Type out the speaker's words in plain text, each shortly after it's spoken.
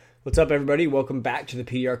What's up, everybody? Welcome back to the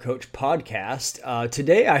PDR Coach podcast.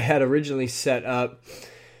 Today, I had originally set up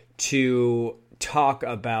to talk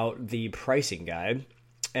about the pricing guide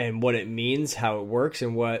and what it means, how it works,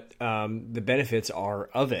 and what the benefits are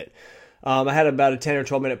of it. I had about a 10 or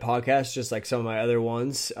 12 minute podcast, just like some of my other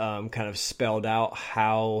ones, kind of spelled out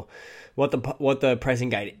what the pricing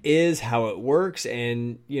guide is, how it works,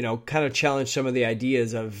 and kind of challenge some of the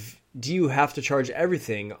ideas of, do you have to charge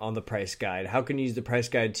everything on the price guide? How can you use the price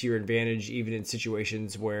guide to your advantage, even in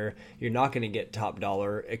situations where you're not going to get top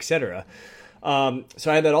dollar, etc.? So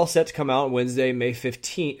I had that all set to come out on Wednesday, May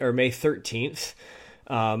 15th or May 13th.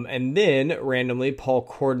 And then randomly, Paul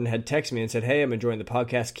Kordon had texted me and said, "Hey, I'm enjoying the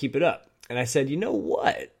podcast. Keep it up." And I said, "You know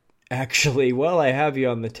what? Actually, while I have you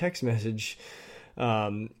on the text message,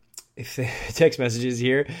 if the text message is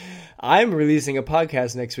here, I'm releasing a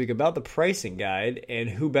podcast next week about the pricing guide, and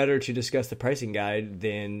who better to discuss the pricing guide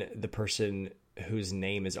than the person whose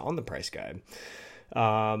name is on the price guide."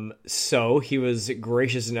 So he was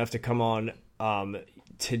gracious enough to come on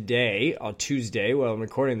today, on Tuesday, while I'm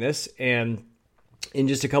recording this, and in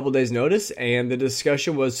just a couple days' notice, and the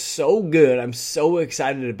discussion was so good. I'm so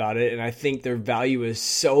excited about it, and I think their value is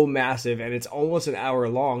so massive, and it's almost an hour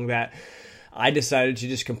long, that I decided to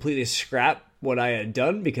just completely scrap what I had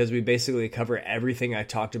done, because we basically cover everything I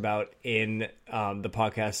talked about in the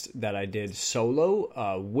podcast that I did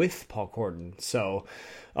solo with Paul Kordon. So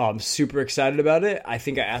I'm super excited about it. I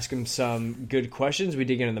think I asked him some good questions. We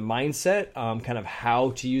dig into the mindset, kind of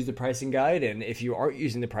how to use the pricing guide. And if you aren't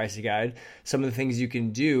using the pricing guide, some of the things you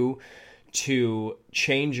can do to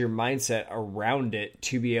change your mindset around it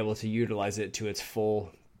to be able to utilize it to its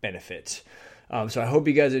full benefit. So I hope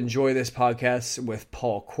you guys enjoy this podcast with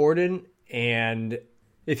Paul Kordon. And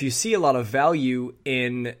if you see a lot of value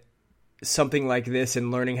in something like this and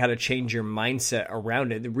learning how to change your mindset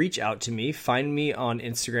around it, reach out to me. Find me on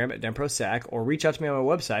Instagram at DenProSac, or reach out to me on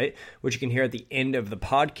my website, which you can hear at the end of the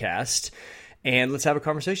podcast. And let's have a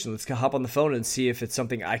conversation. Let's hop on the phone and see if it's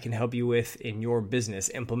something I can help you with in your business,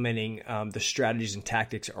 implementing the strategies and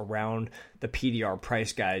tactics around the PDR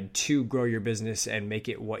price guide to grow your business and make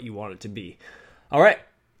it what you want it to be. All right.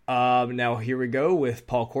 Now here we go with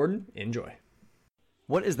Paul Kordon. Enjoy.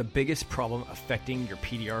 What is the biggest problem affecting your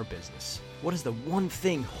PDR business? What is the one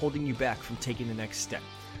thing holding you back from taking the next step?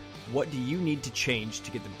 What do you need to change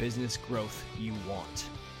to get the business growth you want?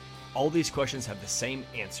 All these questions have the same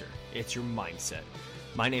answer. It's your mindset.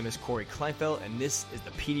 My name is Corey Kleinfeld, and this is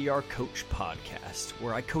the PDR Coach Podcast,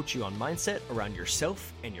 where I coach you on mindset around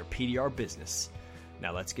yourself and your PDR business.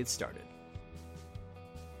 Now let's get started.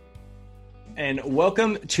 And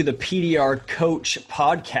welcome to the PDR Coach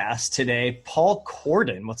Podcast today. Paul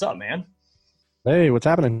Kordon, what's up, man? Hey, what's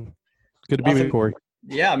happening? Good to be with you, Corey.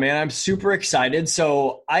 Yeah, man, I'm super excited.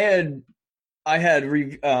 So I had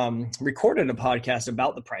recorded a podcast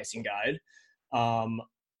about the pricing guide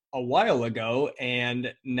a while ago,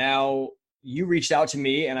 and now you reached out to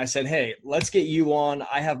me and I said, "Hey, let's get you on.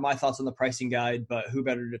 I have my thoughts on the pricing guide, but who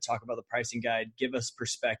better to talk about the pricing guide, give us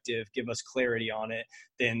perspective, give us clarity on it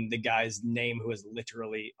than the guy's name who is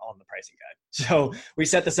literally on the pricing guide." So we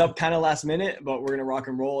set this up kind of last minute, but we're going to rock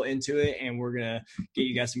and roll into it, and we're going to get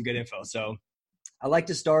you guys some good info. So I like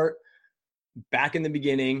to start back in the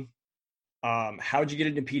beginning. How'd you get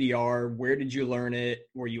into PDR? Where did you learn it?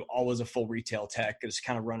 Were you always a full retail tech? Just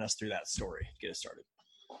kind of run us through that story. Get us started.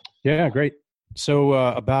 Yeah, great. So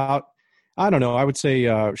I would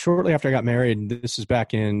say shortly after I got married, this is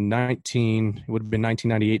back in it would have been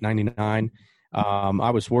 1998, 99.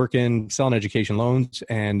 I was working, selling education loans,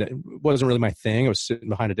 and it wasn't really my thing. I was sitting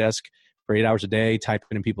behind a desk for 8 hours a day, typing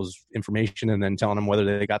in people's information and then telling them whether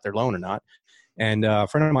they got their loan or not. And a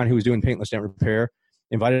friend of mine who was doing paintless dent repair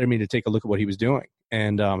invited me to take a look at what he was doing.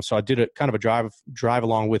 And so I did a kind of a drive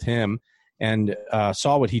along with him, and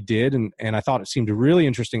saw what he did, and I thought it seemed really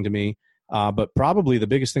interesting to me. But probably the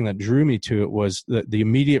biggest thing that drew me to it was the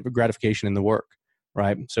immediate gratification in the work,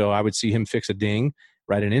 right? So I would see him fix a ding,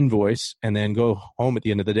 write an invoice, and then go home at the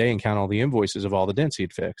end of the day and count all the invoices of all the dents he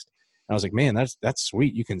had fixed. And I was like, man, that's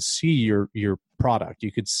sweet. You can see your product.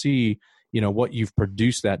 You could see, what you've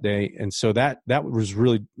produced that day. And so that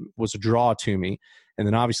was a draw to me. And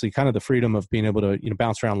then obviously kind of the freedom of being able to,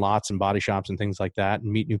 bounce around lots and body shops and things like that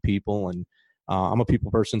and meet new people. And I'm a people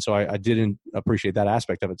person, so I didn't appreciate that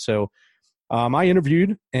aspect of it. So I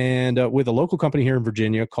interviewed with a local company here in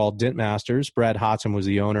Virginia called Dent Masters. Brad Hodson was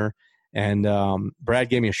the owner. And Brad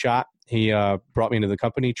gave me a shot. He brought me into the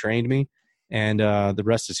company, trained me, and the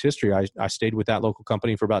rest is history. I stayed with that local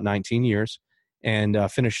company for about 19 years and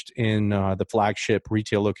finished in the flagship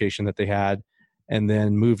retail location that they had, and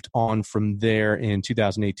then moved on from there in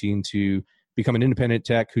 2018 to become an independent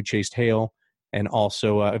tech who chased hail, and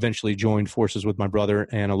also eventually joined forces with my brother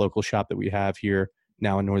and a local shop that we have here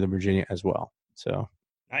now in Northern Virginia as well. So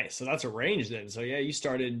Nice. So that's a range then. So yeah, you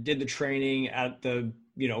did the training at the,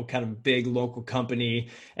 kind of big local company,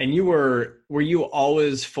 and were you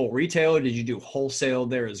always full retail, or did you do wholesale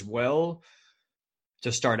there as well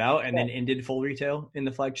to start out and then ended full retail in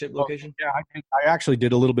the flagship location? yeah, I actually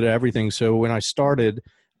did a little bit of everything. So when I started,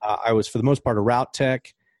 I was for the most part a route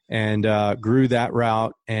tech, and grew that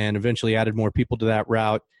route and eventually added more people to that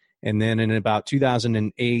route. And then in about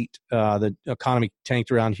 2008, the economy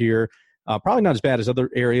tanked around here. Probably not as bad as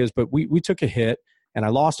other areas, but we took a hit, and I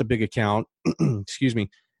lost a big account. Excuse me.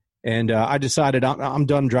 And I decided I'm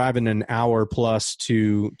done driving an hour plus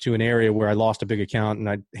to an area where I lost a big account, and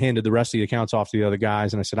I handed the rest of the accounts off to the other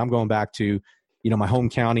guys. And I said, I'm going back to, my home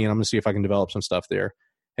county, and I'm going to see if I can develop some stuff there.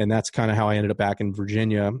 And that's kind of how I ended up back in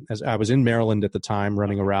Virginia. As I was in Maryland at the time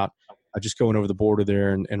running a route, I just going over the border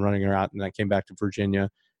there and running a route. And I came back to Virginia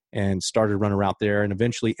and started running a route there, and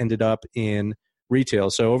eventually ended up in retail.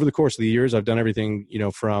 So over the course of the years, I've done everything,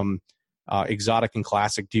 from exotic and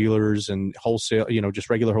classic dealers and wholesale, just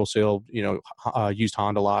regular wholesale, used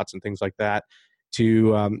Honda lots and things like that,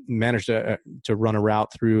 to manage to run a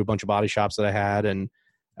route through a bunch of body shops that I had, and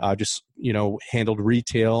just, handled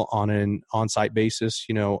retail on an on-site basis,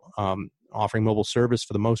 offering mobile service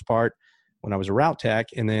for the most part when I was a route tech,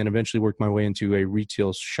 and then eventually worked my way into a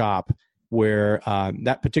retail shop where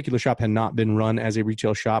that particular shop had not been run as a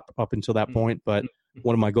retail shop up until that point. But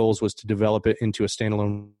one of my goals was to develop it into a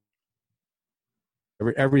standalone.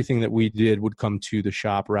 Everything that we did would come to the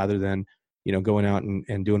shop rather than, going out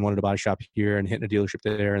and doing one at a body shop here and hitting a dealership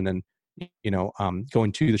there, and then,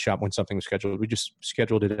 going to the shop when something was scheduled. We just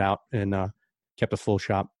scheduled it out and kept a full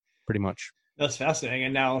shop pretty much. That's fascinating.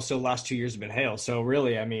 And now, so the last 2 years have been hail. So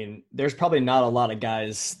really, I mean, there's probably not a lot of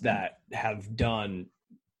guys that have done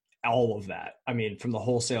all of that. I mean, from the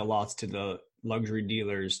wholesale lots to the luxury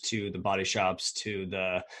dealers to the body shops to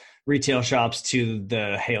the retail shops to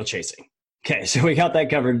the hail chasing. Okay, so we got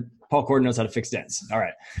that covered. Paul Kordon knows how to fix dents. All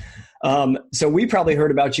right. So we probably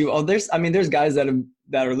heard about you. Oh, there's guys that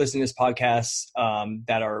are listening to this podcast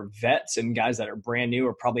that are vets, and guys that are brand new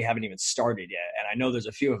or probably haven't even started yet. And I know there's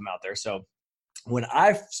a few of them out there. So when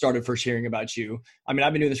I started first hearing about you, I mean,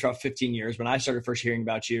 I've been doing this for about 15 years. When I started first hearing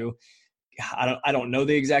about you, I don't know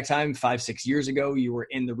the exact time, 5-6 years ago, you were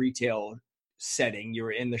in the retail setting. You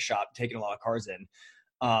were in the shop taking a lot of cars in.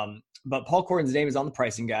 But Paul Kordon's name is on the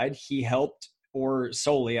pricing guide. He helped, or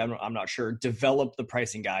solely, I'm not sure, develop the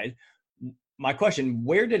pricing guide. My question,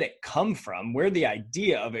 where did it come from? Where did the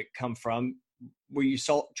idea of it come from? Were you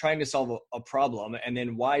trying to solve a problem? And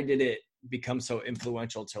then why did it become so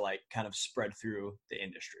influential to kind of spread through the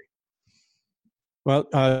industry? Well,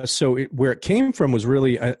 where it came from was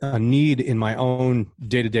really a need in my own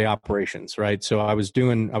day-to-day operations, right? So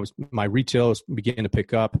my retail began to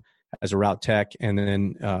pick up as a route tech, and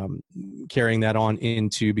then carrying that on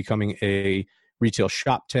into becoming a retail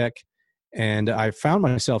shop tech. And I found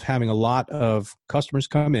myself having a lot of customers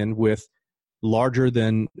come in with larger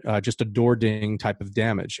than just a door ding type of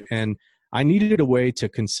damage. And I needed a way to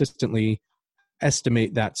consistently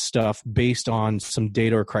estimate that stuff based on some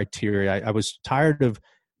data or criteria. I was tired of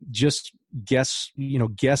just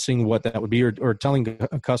guessing what that would be, or telling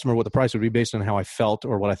a customer what the price would be based on how I felt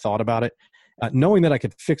or what I thought about it. Knowing that I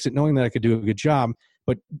could fix it, knowing that I could do a good job,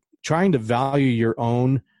 but trying to value your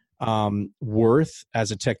own worth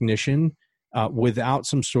as a technician without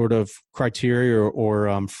some sort of criteria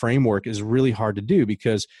or framework is really hard to do,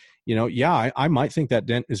 because I might think that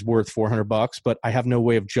dent is worth $400, but I have no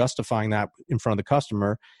way of justifying that in front of the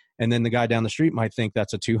customer. And then the guy down the street might think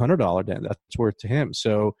that's a $200 dent that's worth to him.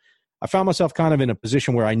 So I found myself kind of in a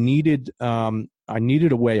position where I needed a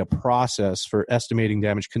way, a process for estimating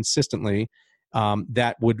damage consistently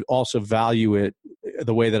that would also value it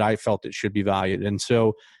the way that I felt it should be valued. And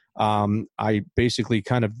so I basically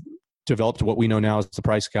kind of developed what we know now as the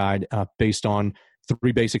price guide based on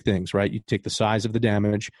three basic things, right? You take the size of the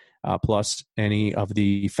damage plus any of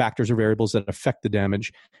the factors or variables that affect the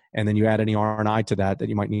damage, and then you add any R&I to that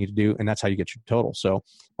you might need to do, and that's how you get your total. So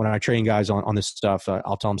when I train guys on this stuff,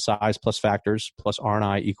 I'll tell them size plus factors plus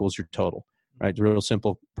R&I equals your total, right? It's a real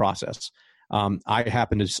simple process. I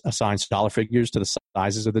happen to assign dollar figures to the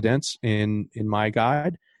sizes of the dents in my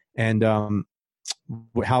guide, and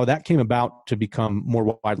how that came about to become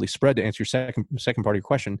more widely spread, to answer your second part of your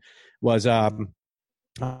question, was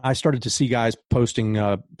I started to see guys posting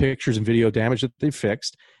pictures and video damage that they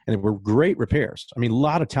fixed, and they were great repairs. I mean, a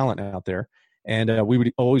lot of talent out there. And we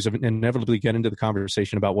would always inevitably get into the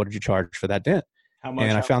conversation about what did you charge for that dent. How much?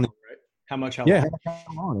 And I found that How much, how Yeah, long?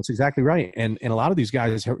 how long? That's exactly right. And a lot of these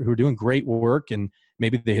guys who are doing great work and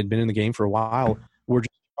maybe they had been in the game for a while were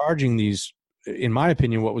just charging these, in my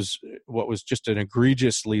opinion, what was just an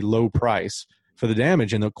egregiously low price for the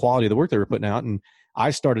damage and the quality of the work they were putting out. And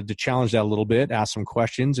I started to challenge that a little bit, ask some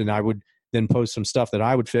questions, and I would then post some stuff that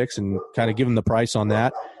I would fix and kind of give them the price on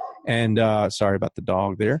that. And sorry about the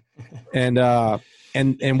dog there. And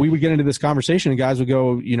and we would get into this conversation and guys would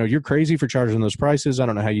go, you're crazy for charging those prices. I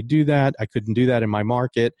don't know how you do that. I couldn't do that in my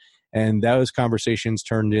market. And those conversations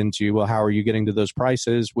turned into, well, how are you getting to those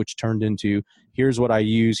prices? Which turned into, here's what I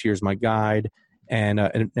use. Here's my guide. And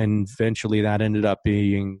eventually that ended up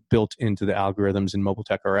being built into the algorithms in Mobile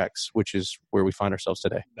Tech RX, which is where we find ourselves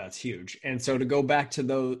today. That's huge. And so to go back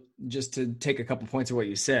to just to take a couple points of what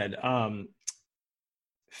you said, how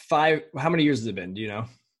many years has it been? Do you know?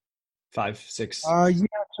 5, 6? Yeah.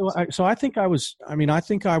 So I think I was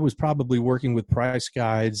probably working with price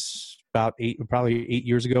guides about probably 8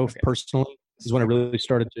 years ago. Okay. Personally, is when I really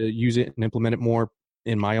started to use it and implement it more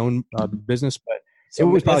in my own business. But so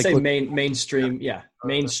it was let's say mainstream. Yeah.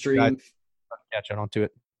 Mainstream. Catching on to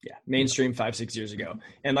it. Yeah. Mainstream 5, 6 years ago.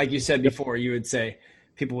 And like you said before,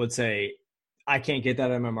 people would say, I can't get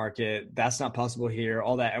that in my market. That's not possible here,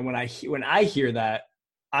 all that. And when I hear that,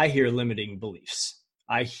 I hear limiting beliefs.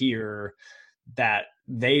 I hear that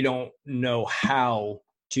they don't know how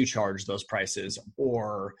to charge those prices,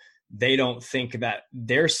 or they don't think that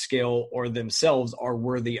their skill or themselves are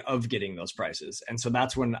worthy of getting those prices. And so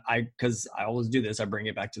that's when because I always do this, I bring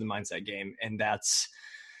it back to the mindset game, and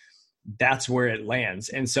that's where it lands.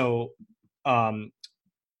 And so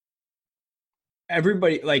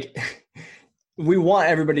everybody, like, we want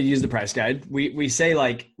everybody to use the price guide. We say,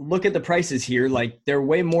 like, look at the prices here. Like, they're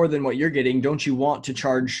way more than what you're getting. Don't you want to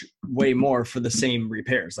charge way more for the same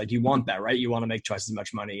repairs? Like, you want that, right? You want to make twice as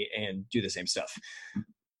much money and do the same stuff.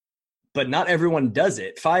 But not everyone does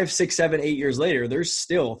it. 5, 6, 7, 8 years later, there's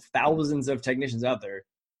still thousands of technicians out there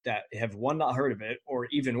that have, one, not heard of it, or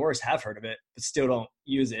even worse, have heard of it, but still don't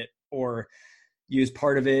use it or use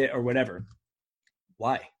part of it or whatever.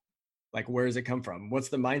 Why? Like, where does it come from? What's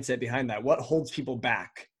the mindset behind that? What holds people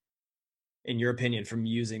back, in your opinion, from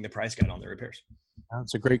using the price guide on their repairs?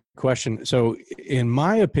 That's a great question. So in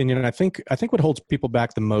my opinion, I think what holds people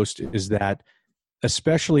back the most is that,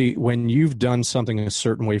 especially when you've done something a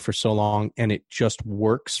certain way for so long and it just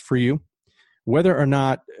works for you, whether or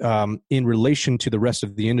not in relation to the rest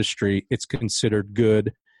of the industry, it's considered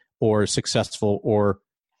good or successful or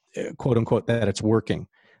quote unquote that it's working.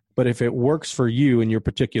 But if it works for you in your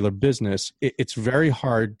particular business, it's very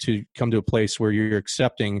hard to come to a place where you're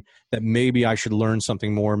accepting that maybe I should learn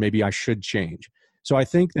something more, maybe I should change. So I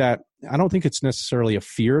don't think it's necessarily a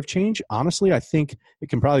fear of change. Honestly, I think it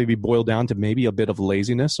can probably be boiled down to maybe a bit of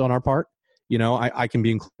laziness on our part. I can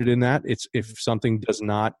be included in that. It's if something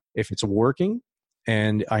if it's working,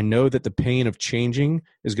 and I know that the pain of changing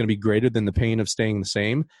is going to be greater than the pain of staying the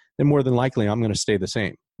same, then more than likely I'm going to stay the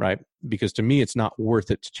same, right? Because to me, it's not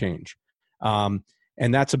worth it to change. And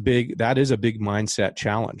that is a big mindset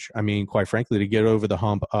challenge. I mean, quite frankly, to get over the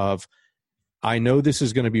hump of, I know this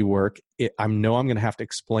is going to be work. I know I'm going to have to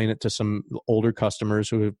explain it to some older customers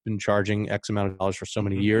who have been charging X amount of dollars for so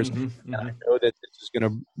many years. Mm-hmm. And I know that this is going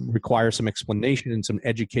to require some explanation and some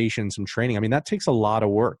education, some training. I mean, that takes a lot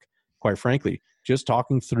of work, quite frankly. Just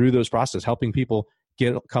talking through those processes, helping people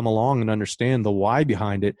come along and understand the why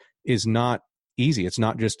behind it is not easy. It's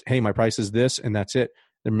not just, hey, my price is this and that's it.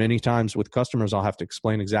 There are many times with customers, I'll have to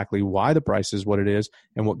explain exactly why the price is what it is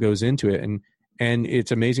and what goes into it. And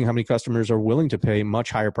it's amazing how many customers are willing to pay much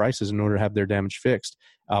higher prices in order to have their damage fixed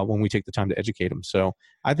when we take the time to educate them. So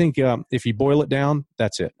I think if you boil it down,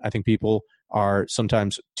 that's it. I think people are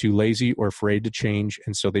sometimes too lazy or afraid to change,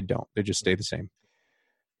 and so they don't. They just stay the same.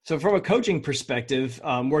 So from a coaching perspective,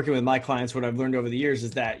 working with my clients, what I've learned over the years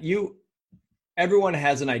is that everyone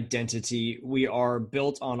has an identity. We are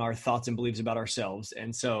built on our thoughts and beliefs about ourselves.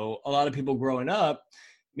 And so a lot of people growing up,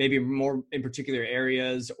 maybe more in particular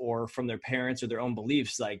areas or from their parents or their own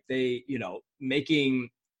beliefs, like they, making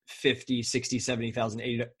 $50,000, $60,000,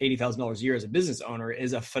 $70,000, $80,000 a year as a business owner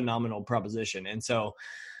is a phenomenal proposition. And so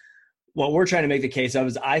what we're trying to make the case of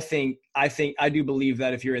is I do believe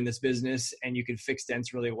that if you're in this business and you can fix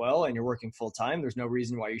dents really well and you're working full time, there's no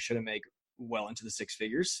reason why you shouldn't make well into the six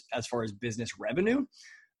figures as far as business revenue.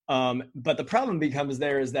 But the problem becomes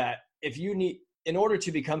is that in order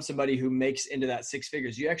to become somebody who makes into that six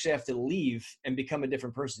figures, you actually have to leave and become a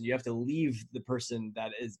different person. You have to leave the person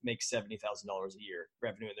that makes $70,000 a year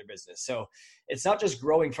revenue in their business. So it's not just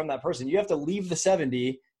growing from that person. You have to leave the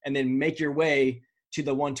 70 and then make your way to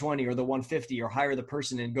the 120 or the 150 or hire the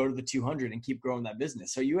person and go to the 200 and keep growing that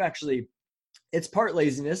business. So you actually it's part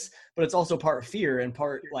laziness, but it's also part fear and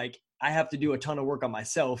part like I have to do a ton of work on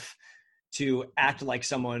myself to act like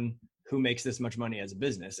someone who makes this much money as a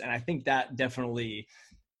business. And I think that definitely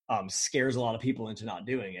scares a lot of people into not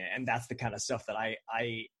doing it. And that's the kind of stuff that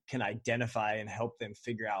I can identify and help them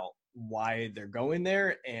figure out why they're going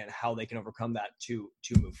there and how they can overcome that to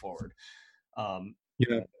move forward.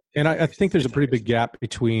 Yeah. And I think there's a pretty big gap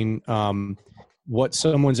between what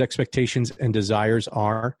someone's expectations and desires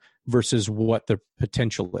are versus what the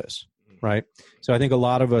potential is, right? So I think a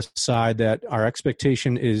lot of us decide that our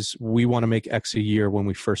expectation is we want to make X a year when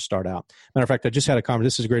we first start out. Matter of fact, I just had a conversation.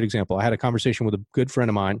 This is a great example. I had a conversation with a good friend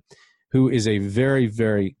of mine who is a very,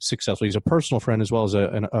 very successful. He's a personal friend as well as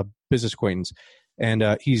a business acquaintance. And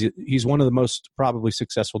he's one of the most probably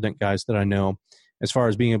successful dent guys that I know as far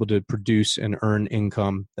as being able to produce and earn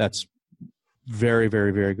income. That's very,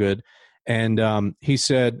 very, very good. And he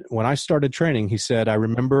said, when I started training, he said, I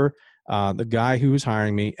remember the guy who was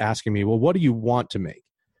hiring me asking me, well, what do you want to make?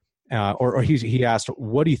 Or he asked,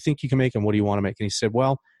 what do you think you can make and what do you want to make? And he said,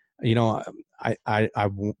 well, you know, I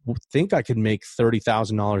think I could make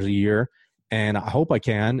 $30,000 a year and I hope I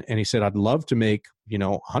can. And he said, I'd love to make, you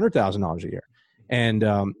know, $100,000 a year. And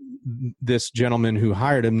this gentleman who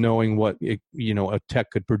hired him, knowing what a good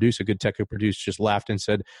tech could produce, just laughed and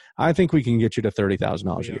said, "I think we can get you to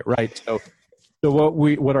 $30,000 a year." Right. So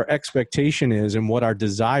what our expectation is and what our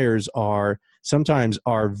desires are sometimes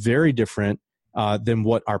are very different than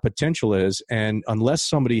what our potential is. And unless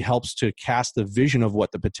somebody helps to cast the vision of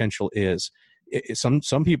what the potential is, some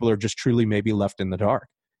people are just truly maybe left in the dark.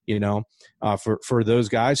 You know, for those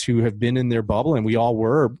guys who have been in their bubble, and we all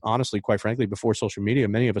were, honestly, quite frankly, before social media,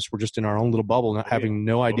 many of us were just in our own little bubble, not having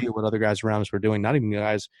no idea what other guys around us were doing, not even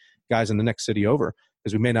guys in the next city over,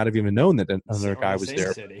 because we may not have even known that another guy was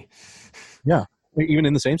there. City. Yeah, even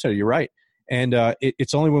in the same city, you're right. And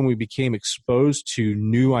it's only when we became exposed to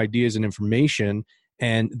new ideas and information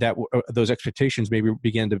and that those expectations maybe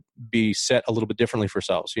began to be set a little bit differently for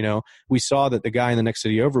ourselves. You know, we saw that the guy in the next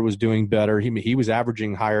city over was doing better. He was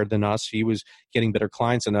averaging higher than us. He was getting better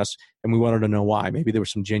clients than us, and we wanted to know why. Maybe there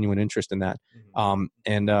was some genuine interest in that.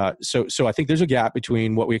 So I think there's a gap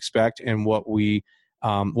between what we expect and what we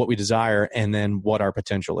desire, and then what our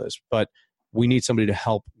potential is. But we need somebody to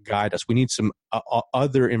help guide us. We need some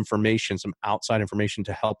other information, some outside information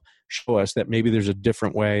to help show us that maybe there's a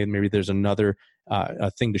different way and maybe there's another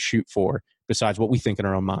thing to shoot for besides what we think in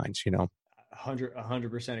our own minds, you know.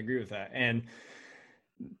 100% agree with that. And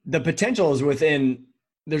the potential is within,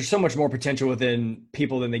 there's so much more potential within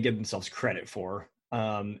people than they give themselves credit for.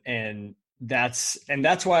 And that's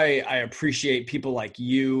why I appreciate people like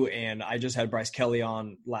you. And I just had Bryce Kelly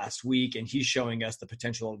on last week, and he's showing us the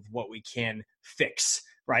potential of what we can fix,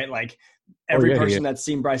 right? Like every person that's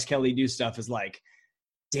seen Bryce Kelly do stuff is like,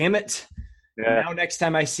 damn it. Yeah. Now, next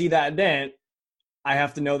time I see that dent, I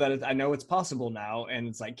have to know that I know it's possible now. And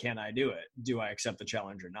it's like, can I do it? Do I accept the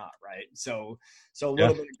challenge or not? Right. So a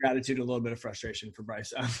little bit of gratitude, a little bit of frustration for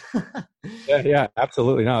Bryce. Yeah,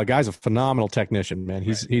 absolutely. No, the guy's a phenomenal technician, man.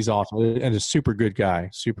 He's awesome and a super good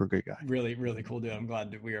guy. Really, really cool dude. I'm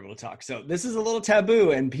glad that we were able to talk. So this is a little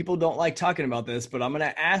taboo and people don't like talking about this, but I'm going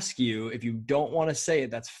to ask you, if you don't want to say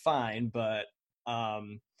it, that's fine. But,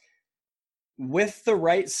 with the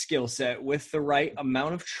right skill set, with the right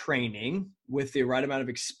amount of training, with the right amount of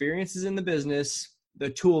experiences in the business,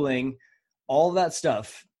 the tooling, all that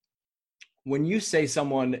stuff, when you say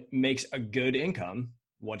someone makes a good income,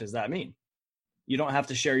 what does that mean? You don't have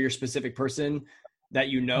to share your specific person that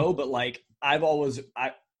you know, but like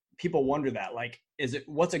people wonder that, like,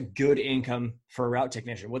 what's a good income for a route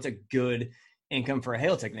technician? What's a good income for a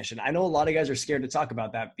hail technician? I know a lot of guys are scared to talk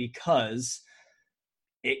about that because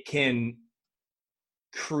it can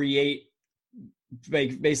create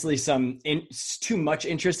basically too much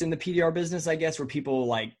interest in the PDR business, I guess, where people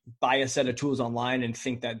like buy a set of tools online and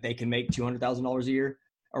think that they can make $200,000 a year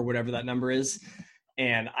or whatever that number is.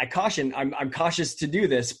 And I'm cautious to do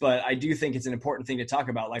this, but I do think it's an important thing to talk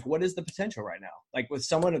about. Like, what is the potential right now? Like with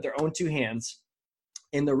someone at their own two hands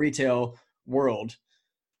in the retail world,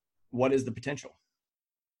 what is the potential?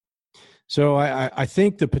 So I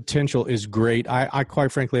think the potential is great. I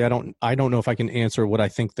quite frankly, I don't know if I can answer what I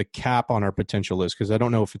think the cap on our potential is, because I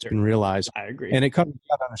don't know if it's been realized. I agree. And you got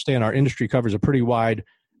to understand, our industry covers a pretty wide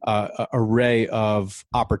array of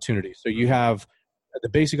opportunities. So you have the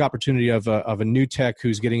basic opportunity of a new tech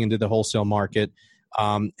who's getting into the wholesale market.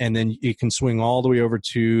 And then you can swing all the way over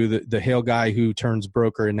to the hail guy who turns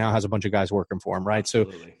broker and now has a bunch of guys working for him, right?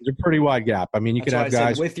 Absolutely. So there's a pretty wide gap. I mean, you could have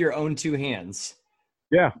guys with your own two hands.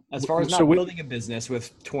 Yeah. As far as So not building a business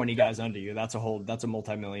with 20 guys under you, that's a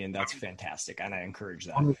multi-million. That's fantastic. And I encourage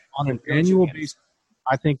that. on an annual basis,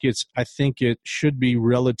 I think it should be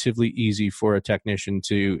relatively easy for a technician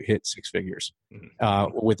to hit six figures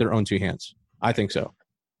with their own two hands. I think so.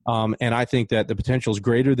 And I think that the potential is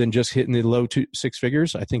greater than just hitting the low six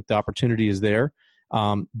figures. I think the opportunity is there.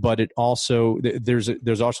 But it also,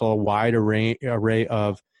 there's also a wide array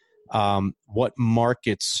of what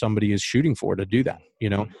markets somebody is shooting for to do that. You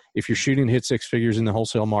know, if you're shooting to hit six figures in the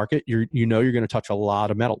wholesale market, you're going to touch a lot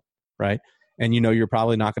of metal, right? And you're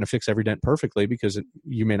probably not going to fix every dent perfectly because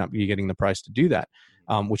you may not be getting the price to do that,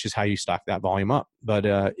 which is how you stock that volume up. But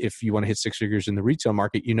if you want to hit six figures in the retail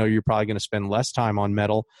market, you're probably going to spend less time on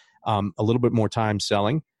metal, a little bit more time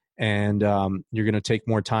selling, and you're going to take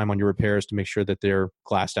more time on your repairs to make sure that they're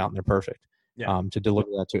glassed out and they're perfect, to deliver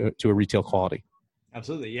that to a retail quality.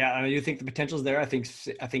 Absolutely. Yeah. I mean, you think the potential's there. I think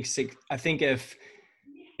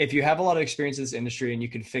if you have a lot of experience in this industry and you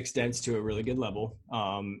can fix dents to a really good level,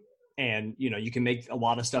 and you can make a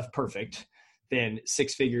lot of stuff perfect, then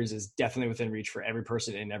six figures is definitely within reach for every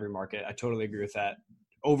person in every market. I totally agree with that.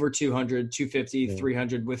 Over 200, 250,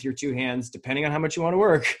 300 with your two hands, depending on how much you want to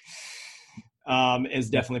work, is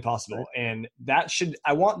definitely possible. And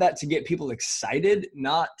I want that to get people excited,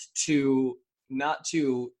 not to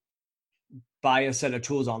buy a set of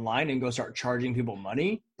tools online and go start charging people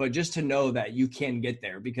money, but just to know that you can get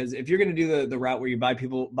there. Because if you're going to do the route where you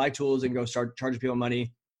buy tools and go start charging people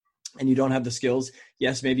money and you don't have the skills,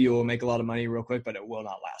 yes, maybe you will make a lot of money real quick, but it will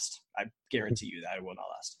not last. I guarantee you that it will not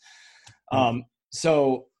last.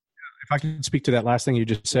 So if I can speak to that last thing you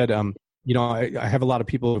just said, I have a lot of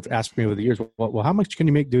people who've asked me over the years, well, how much can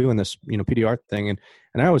you make doing this, PDR thing? And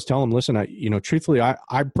I always tell them, listen, truthfully,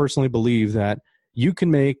 I personally believe that you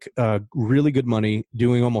can make really good money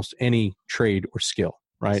doing almost any trade or skill,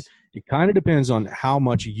 right? It kind of depends on how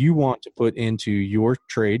much you want to put into your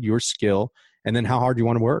trade, your skill, and then how hard you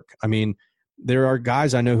want to work. I mean, there are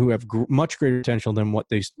guys I know who have much greater potential than what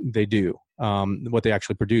they do, what they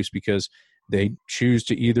actually produce, because they choose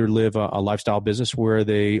to either live a lifestyle business where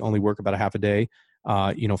they only work about a half a day,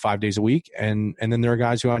 5 days a week. And then there are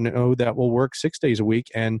guys who I know that will work 6 days a week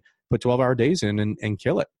and put 12-hour days in and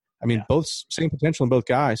kill it. I mean, both same potential in both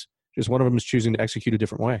guys. Just one of them is choosing to execute a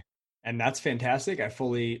different way. And that's fantastic. I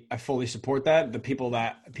fully support that. The people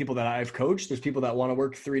that I've coached, there's people that want to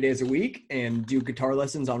work 3 days a week and do guitar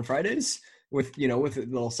lessons on Fridays with a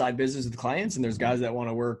little side business with clients. And there's guys that want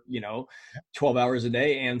to work, 12 hours a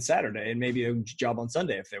day and Saturday and maybe a job on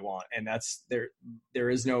Sunday if they want. And that's there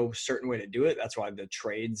is no certain way to do it. That's why the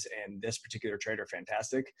trades and this particular trade are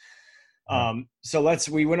fantastic. So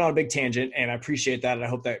we went on a big tangent, and I appreciate that. And I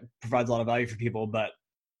hope that provides a lot of value for people, but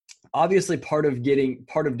obviously part of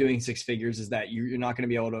doing six figures is that you're not going to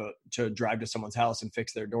be able to drive to someone's house and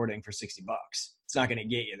fix their door ding for $60. It's not going to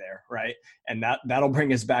get you there. Right. And that'll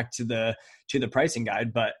bring us back to the pricing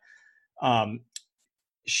guide. But,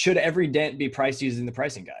 should every dent be priced using the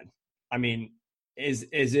pricing guide? I mean, is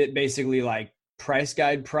it basically like price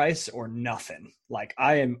guide price or nothing? Like,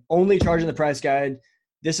 I am only charging the price guide.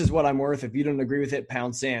 This is what I'm worth. If you don't agree with it,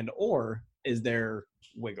 pound sand. Or is there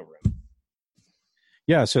wiggle room?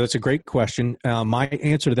 Yeah, so that's a great question. My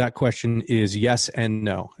answer to that question is yes and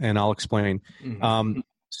no, and I'll explain.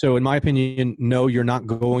 So in my opinion, no, you're not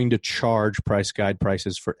going to charge price guide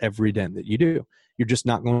prices for every dent that you do. You're just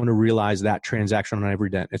not going to realize that transaction on every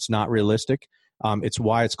dent. It's not realistic. It's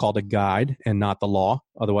why it's called a guide and not the law.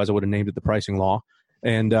 Otherwise, I would have named it the pricing law.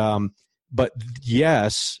 And but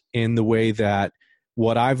yes, in the way that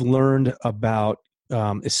what I've learned about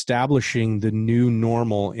establishing the new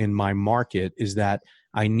normal in my market is that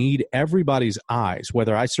I need everybody's eyes,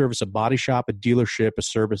 whether I service a body shop, a dealership, a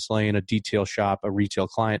service lane, a detail shop, a retail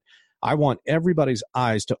client. I want everybody's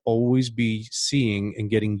eyes to always be seeing and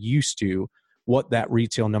getting used to what that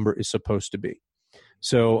retail number is supposed to be.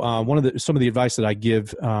 So some of the advice that I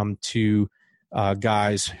give to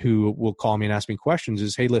guys who will call me and ask me questions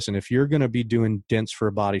is, hey, listen, if you're going to be doing dents for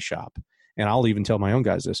a body shop, and I'll even tell my own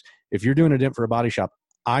guys this, if you're doing a dent for a body shop,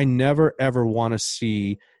 I never, ever want to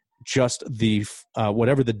see just the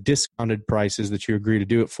whatever the discounted price is that you agree to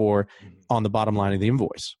do it for on the bottom line of the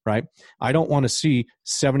invoice, right? I don't want to see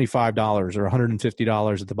 $75 or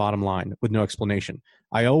 $150 at the bottom line with no explanation.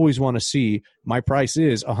 I always want to see my price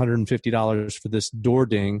is $150 for this door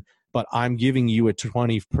ding, but I'm giving you a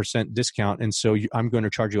 20% discount, and so I'm going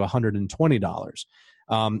to charge you $120.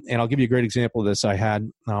 And I'll give you a great example of this. I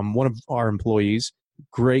had one of our employees,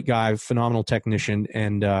 great guy, phenomenal technician,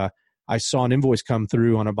 and I saw an invoice come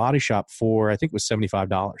through on a body shop for, I think it was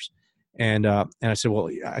 $75. And I said, well,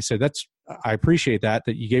 I appreciate that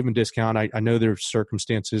you gave them a discount. I know there's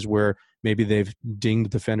circumstances where maybe they've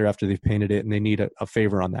dinged the fender after they've painted it and they need a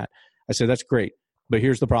favor on that. I said, that's great. But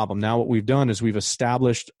here's the problem. Now what we've done is we've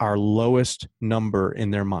established our lowest number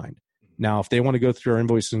in their mind. Now, if they want to go through our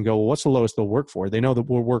invoices and go, well, what's the lowest they'll work for? They know that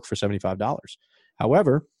we'll work for $75.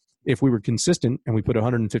 However, if we were consistent and we put a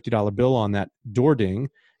 $150 bill on that door ding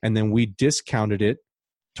and then we discounted it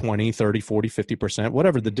 20, 30, 40, 50%,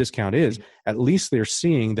 whatever the discount is, at least they're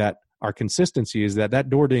seeing that our consistency is that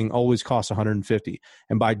door ding always costs 150.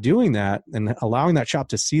 And by doing that and allowing that shop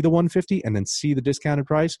to see the 150 and then see the discounted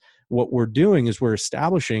price, what we're doing is we're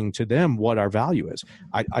establishing to them what our value is.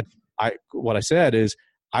 What I said is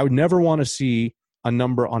I would never want to see a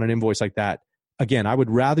number on an invoice like that. Again, I would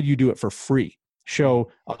rather you do it for free. Show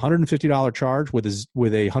a $150 charge with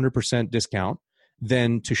a 100% discount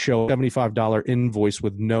than to show a $75 invoice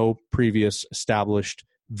with no previous established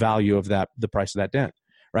value of the price of that dent.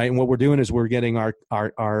 Right. And what we're doing is we're getting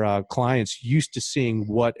our clients used to seeing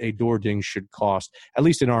what a door ding should cost, at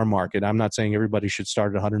least in our market. I'm not saying everybody should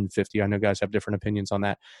start at 150. I know guys have different opinions on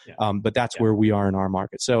that, but that's where we are in our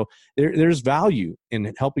market. So there's value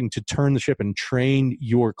in helping to turn the ship and train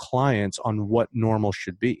your clients on what normal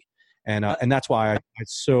should be. And that's why I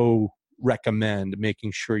so recommend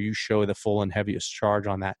making sure you show the full and heaviest charge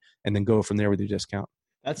on that and then go from there with your discount.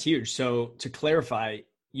 That's huge. So to clarify,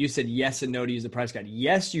 you said yes and no to use the price guide.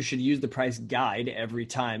 Yes, you should use the price guide every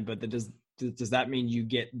time, but does that mean you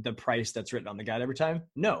get the price that's written on the guide every time?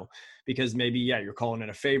 No, because maybe, you're calling it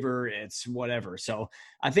a favor. It's whatever. So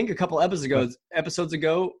I think a couple episodes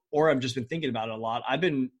ago, or I've just been thinking about it a lot. I've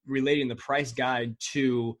been relating the price guide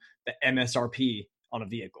to the MSRP on a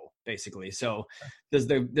vehicle, basically. So does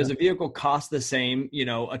a vehicle cost the same,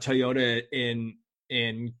 a Toyota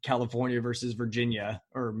in California versus Virginia,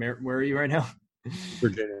 or where are you right now?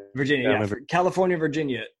 Virginia. California,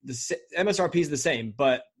 Virginia. The MSRP is the same,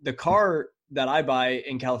 but the car that I buy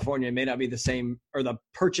in California may not be the same, or the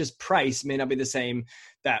purchase price may not be the same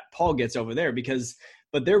that Paul gets over there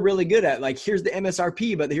but they're really good at here's the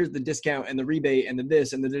MSRP, but here's the discount and the rebate and the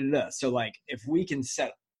this and the da-da-da. So if we can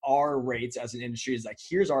set our rates as an industry is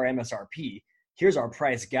here's our MSRP, here's our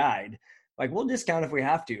price guide, we'll discount if we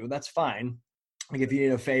have to, that's fine. If you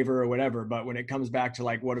need a favor or whatever, but when it comes back to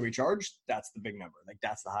what do we charge? That's the big number.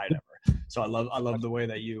 That's the high number. So I love the way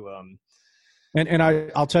that you, And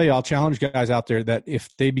I'll tell you, I'll challenge guys out there that if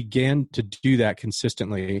they began to do that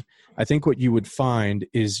consistently, I think what you would find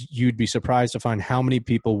is you'd be surprised to find how many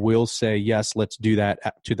people will say, yes, let's do that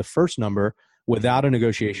to the first number without a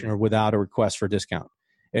negotiation or without a request for discount.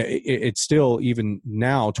 It's still, even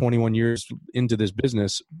now, 21 years into this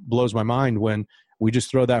business, blows my mind when we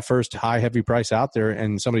just throw that first high, heavy price out there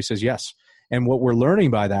and somebody says yes. And what we're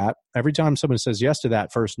learning by that, every time someone says yes to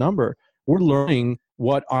that first number, we're learning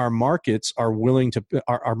what our markets are willing to,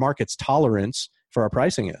 our market's tolerance for our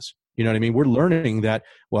pricing is. You know what I mean? We're learning that,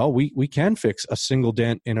 well, we can fix a single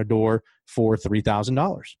dent in a door for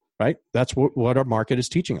 $3,000, right? That's what our market is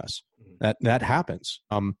teaching us. That happens.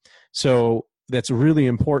 So that's really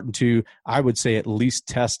important to, I would say, at least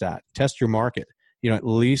test your market. At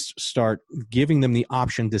least start giving them the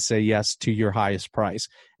option to say yes to your highest price.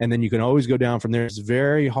 And then you can always go down from there. It's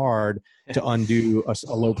very hard to undo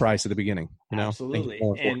a low price at the beginning. Absolutely.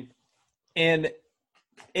 And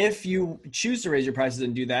if you choose to raise your prices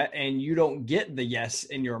and do that, and you don't get the yes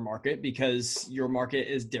in your market because your market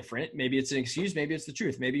is different, maybe it's an excuse, maybe it's the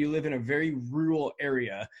truth. Maybe you live in a very rural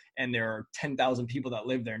area and there are 10,000 people that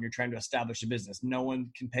live there and you're trying to establish a business. No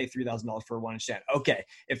one can pay $3,000 for a 1-inch dent. Okay.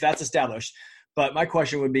 If that's established. But my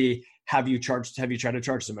question would be, have you tried to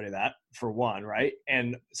charge somebody that, for one, right?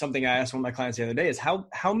 And something I asked one of my clients the other day is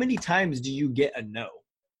how many times do you get a no?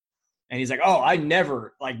 And he's like, oh, I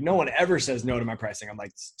never, no one ever says no to my pricing. I'm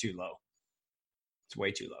like, it's too low. It's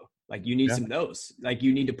way too low. You need some no's.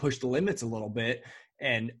 You need to push the limits a little bit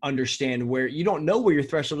and understand where you don't know where your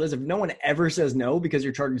threshold is. If no one ever says no because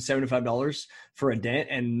you're charging $75 for a dent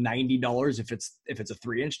and $90 if it's a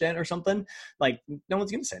 3-inch dent or something, no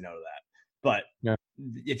one's going to say no to that. But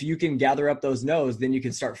if you can gather up those no's, then you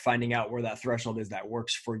can start finding out where that threshold is that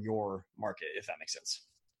works for your market, if that makes sense.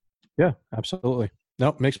 Yeah, absolutely.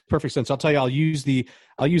 No, makes perfect sense. I'll tell you, I'll use the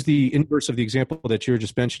inverse of the example that you were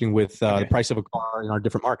just mentioning with the price of a car in our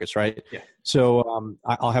different markets, right? Yeah. So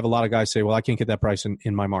I'll have a lot of guys say, well, I can't get that price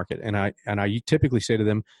in my market. And I typically say to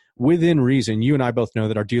them, within reason, you and I both know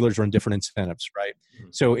that our dealers run different incentives, right? Mm-hmm.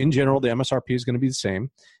 So in general, the MSRP is going to be the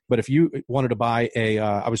same. But if you wanted to buy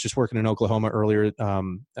I was just working in Oklahoma earlier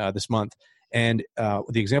this month. And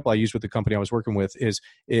the example I used with the company I was working with is,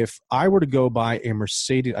 if I were to go buy a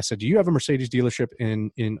Mercedes, I said, do you have a Mercedes dealership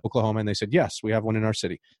in Oklahoma? And they said, yes, we have one in our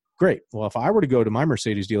city. Great. Well, if I were to go to my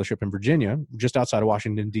Mercedes dealership in Virginia, just outside of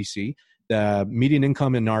Washington, D.C., the median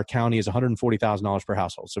income in our county is $140,000 per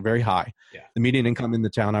household, so very high. Yeah. The median income in the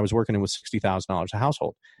town I was working in was $60,000 a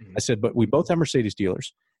household. Mm-hmm. I said, but we both have Mercedes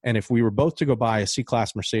dealers, and if we were both to go buy a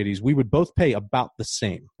C-Class Mercedes, we would both pay about the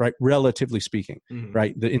same, right? Relatively speaking, Mm-hmm.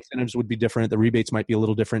 right? The incentives would be different. The rebates might be a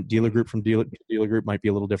little different. Dealer group from dealer group might be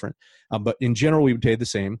a little different. But in general, we would pay the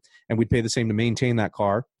same, and we'd pay the same to maintain that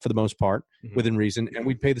car for the most part, Mm-hmm. within reason, and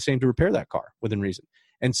we'd pay the same to repair that car within reason.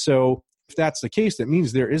 And so if that's the case, that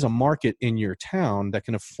means there is a market in your town that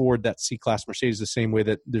can afford that C-Class Mercedes the same way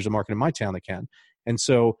that there's a market in my town that can. And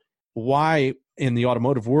so why in the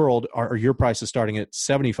automotive world are your prices starting at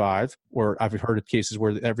 75, or I've heard of cases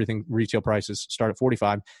where everything retail prices start at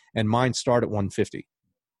 45 and mine start at 150?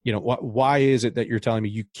 You know, why is it that you're telling me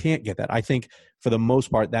you can't get that? I think for the most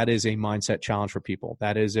part, that is a mindset challenge for people.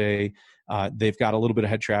 That is they've got a little bit of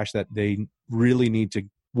head trash that they really need to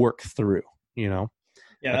work through, you know?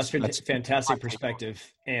 Yeah, that's fantastic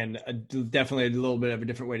perspective, and definitely a little bit of a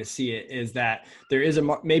different way to see it is that there is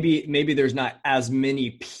maybe there's not as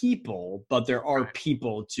many people, but there are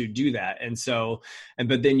people to do that, and so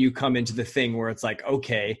but then you come into the thing where it's like,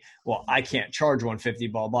 okay, well, I can't charge 150,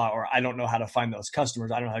 blah blah, or I don't know how to find those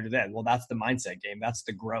customers, I don't know how to do that. Well, that's the mindset game, that's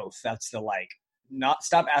the growth, that's the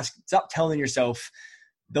stop telling yourself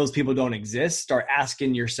those people don't exist. Start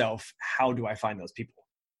asking yourself, how do I find those people,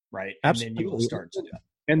 right? Absolutely. And then you will start to do that.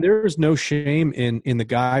 And there is no shame in the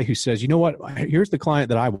guy who says, you know what, here's the client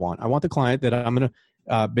that I want. I want the client that I'm going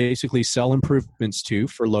to basically sell improvements to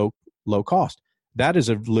for low cost. That is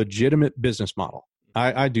a legitimate business model.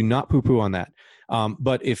 I do not poo-poo on that.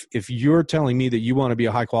 But if you're telling me that you want to be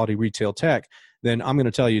a high-quality retail tech, then I'm going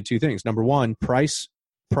to tell you two things. Number one, price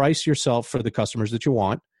yourself for the customers that you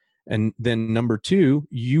want. And then number two,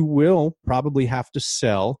 you will probably have to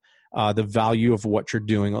sell the value of what you're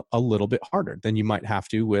doing a little bit harder than you might have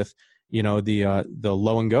to with, you know, the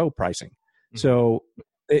low and go pricing. Mm-hmm. So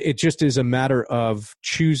it just is a matter of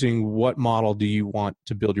choosing what model do you want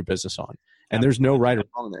to build your business on. And there's no right or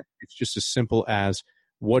wrong there. It's just as simple as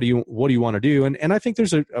what do you want to do? And I think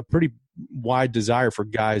there's a pretty wide desire for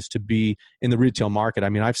guys to be in the retail market. I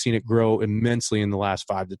mean, I've seen it grow immensely in the last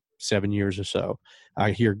 5 to 7 years or so.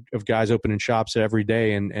 I hear of guys opening shops every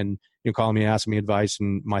day and you know, calling me, asking me advice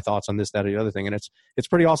and my thoughts on this, that, or the other thing. And it's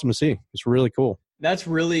pretty awesome to see. It's really cool. That's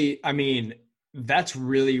really where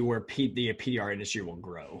the PDR industry will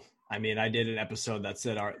grow. I mean, I did an episode that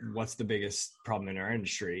said, what's the biggest problem in our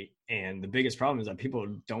industry? And the biggest problem is that people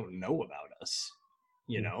don't know about us.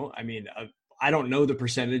 You know, I mean, I don't know the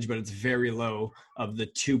percentage, but it's very low of the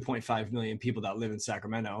 2.5 million people that live in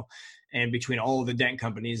Sacramento. And between all of the dent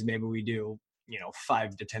companies, maybe we do, you know,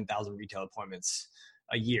 5 to 10,000 retail appointments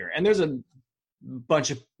a year. And there's a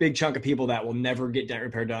big chunk of people that will never get dent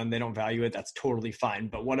repair done. They don't value it. That's totally fine.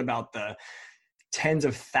 But what about the tens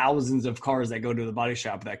of thousands of cars that go to the body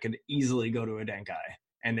shop that could easily go to a dent guy?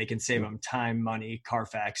 And they can save them time, money,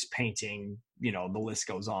 Carfax, painting, you know, the list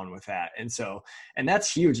goes on with that. And so, and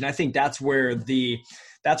that's huge. And I think that's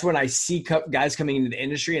when I see guys coming into the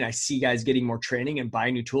industry and I see guys getting more training and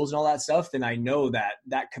buying new tools and all that stuff, then I know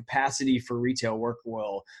that capacity for retail work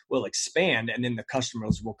will expand, and then the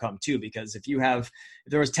customers will come too. Because if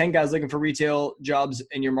there was 10 guys looking for retail jobs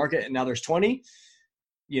in your market and now there's 20,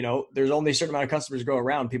 you know, there's only a certain amount of customers go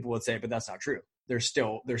around, people would say, but that's not true. There's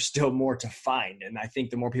still more to find. And I think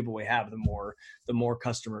the more people we have, the more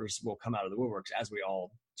customers will come out of the woodworks as we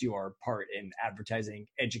all do our part in advertising,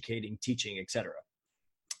 educating, teaching, etc.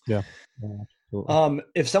 Yeah.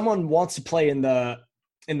 If someone wants to play in the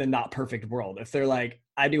not perfect world, if they're like,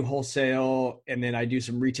 I do wholesale and then I do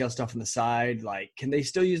some retail stuff on the side, like, can they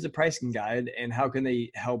still use the pricing guide, and how can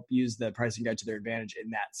they help use the pricing guide to their advantage in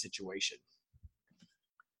that situation?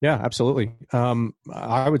 Yeah, absolutely.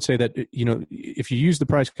 I would say that, you know, if you use the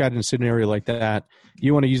price guide in a scenario like that,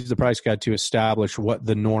 you want to use the price guide to establish what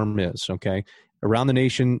the norm is. Okay. Around the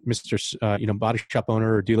nation, Mr. Body shop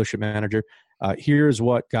owner or dealership manager, here's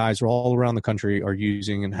what guys all around the country are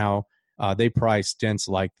using and how they price dents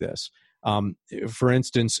like this. For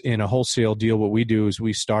instance, in a wholesale deal, what we do is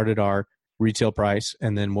we started our retail price.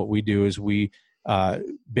 And then what we do is we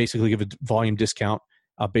basically give a volume discount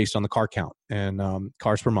based on the car count and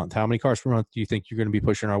cars per month. How many cars per month do you think you're going to be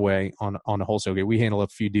pushing our way on a wholesale gate? We handle a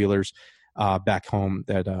few dealers back home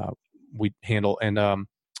that we handle. And,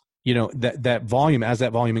 that volume, as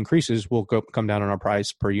that volume increases, will come down on our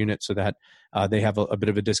price per unit so that they have a bit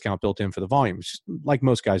of a discount built in for the volume, like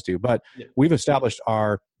most guys do. But we've established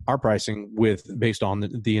our pricing based on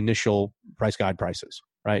the initial price guide prices.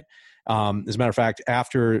 right? As a matter of fact,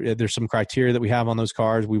 after there's some criteria that we have on those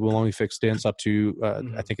cars, we will only fix dents up to,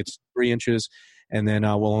 I think it's 3 inches. And then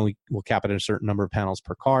we'll cap it at a certain number of panels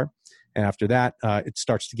per car. And after that, it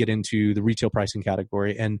starts to get into the retail pricing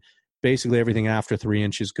category. And basically everything after 3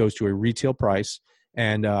 inches goes to a retail price.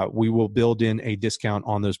 And we will build in a discount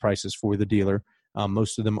on those prices for the dealer.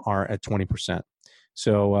 Most of them are at 20%.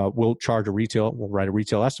 So we'll write a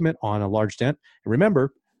retail estimate on a large dent. And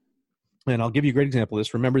remember, and I'll give you a great example of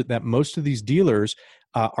this. Remember that most of these dealers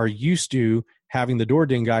are used to having the door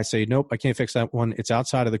ding guy say, nope, I can't fix that one. It's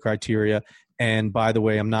outside of the criteria. And by the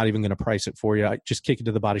way, I'm not even going to price it for you. I just kick it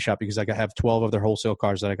to the body shop because I have 12 other wholesale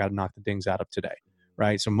cars that I got to knock the dings out of today,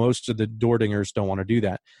 right? So most of the door dingers don't want to do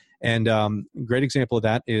that. And great example of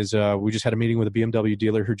that is we just had a meeting with a BMW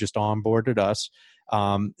dealer who just onboarded us.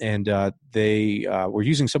 They were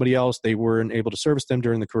using somebody else. They weren't able to service them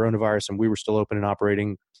during the coronavirus, and we were still open and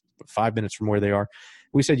operating 5 minutes from where they are.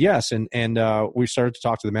 We said yes, and we started to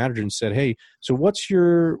talk to the manager and said, hey, so what's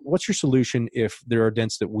your solution if there are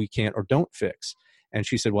dents that we can't or don't fix? And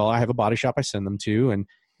she said, well, I have a body shop I send them to, and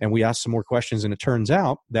we asked some more questions, and it turns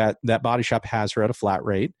out that body shop has her at a flat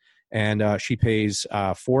rate. And she pays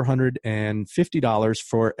 $450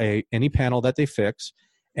 for any panel that they fix,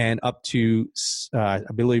 and up to I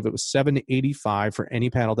believe it was $785 for any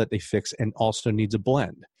panel that they fix, and also needs a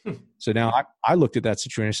blend. So now I looked at that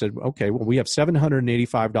situation and said, okay, well, we have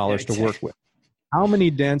 $785 to work with. How many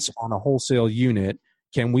dents on a wholesale unit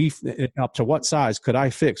can we, up to what size could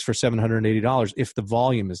I fix for $780 if the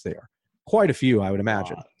volume is there? Quite a few, I would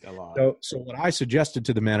imagine. A lot. So what I suggested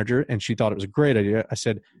to the manager, and she thought it was a great idea, I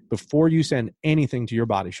said, before you send anything to your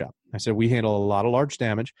body shop, I said, we handle a lot of large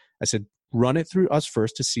damage. I said, run it through us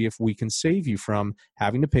first to see if we can save you from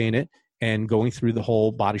having to paint it and going through the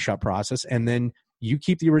whole body shop process. And then you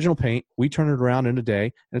keep the original paint, we turn it around in a day,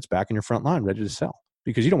 and it's back in your front line ready to sell.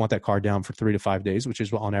 Because you don't want that car down for 3 to 5 days, which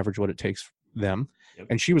is on average what it takes them. Yep.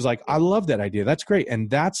 And she was like, I love that idea. That's great. And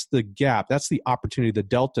that's the gap. That's the opportunity, the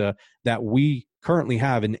delta that we currently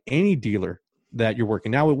have in any dealer that you're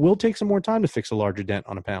working. Now, it will take some more time to fix a larger dent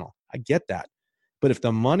on a panel. I get that. But if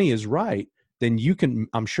the money is right, then you can,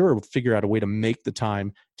 I'm sure, figure out a way to make the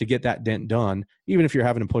time to get that dent done, even if you're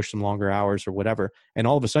having to push some longer hours or whatever. And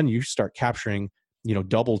all of a sudden you start capturing,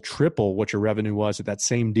 double, triple what your revenue was at that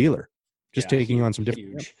same dealer. Just taking on some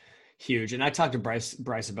different huge. And I talked to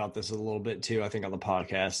Bryce about this a little bit too, I think on the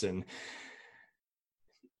podcast. And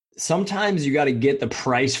sometimes you got to get the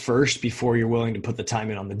price first before you're willing to put the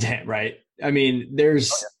time in on the dent, right? I mean,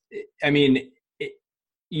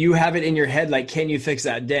 you have it in your head, like, can you fix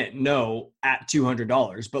that dent? No, at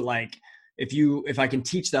 $200. But like, if I can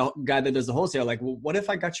teach the guy that does the wholesale, like, well, what if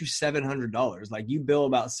I got you $700? Like, you bill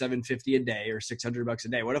about $750 a day or $600 a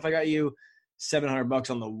day. What if I got you $700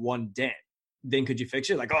 on the one dent? Then could you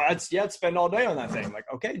fix it? Like, oh, I'd spend all day on that thing. Like,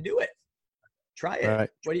 okay, do it. Try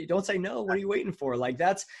it. Right. Don't say no. What are you waiting for? Like,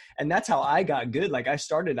 that's how I got good. Like, I've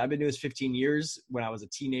been doing this 15 years. When I was a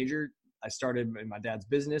teenager, I started in my dad's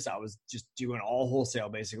business. I was just doing all wholesale,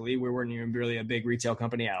 basically. We weren't even really a big retail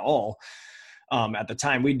company at all. At the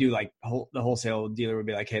time, we'd do like the wholesale dealer would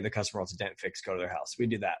be like, hey, the customer wants a dent fix, go to their house. We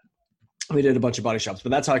do that. We did a bunch of body shops, but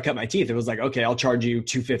that's how I cut my teeth. It was like, okay, I'll charge you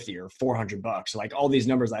 $250 or $400. Like, all these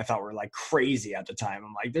numbers I thought were like crazy at the time.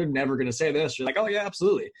 I'm like, they're never going to say this. You're like, oh yeah,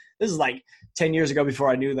 absolutely. This is like 10 years ago before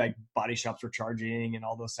I knew like body shops were charging and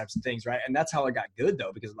all those types of things. Right. And that's how I got good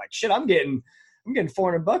though, because I'm like, shit, I'm getting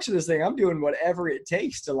 $400 for this thing. I'm doing whatever it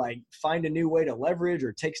takes to like find a new way to leverage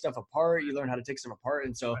or take stuff apart. You learn how to take stuff apart.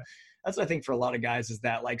 And so that's what I think for a lot of guys is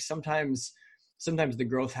that like sometimes the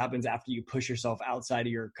growth happens after you push yourself outside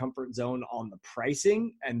of your comfort zone on the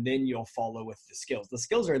pricing, and then you'll follow with the skills. The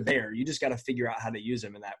skills are there. You just got to figure out how to use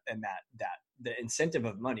them, and that the incentive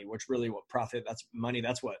of money, which really what profit, that's money.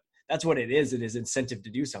 That's what it is. It is incentive to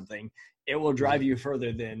do something. It will drive you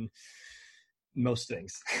further than most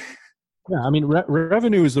things. Yeah. I mean,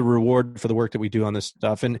 revenue is the reward for the work that we do on this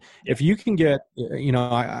stuff. And if you can get,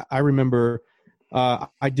 I remember,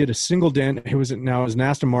 I did a single dent. It was an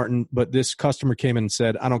Aston Martin, but this customer came in and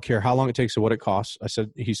said, I don't care how long it takes or what it costs.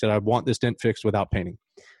 He said, I want this dent fixed without painting.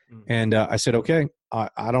 And I said, okay,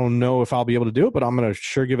 I don't know if I'll be able to do it, but I'm going to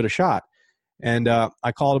sure give it a shot. And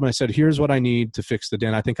I called him and I said, here's what I need to fix the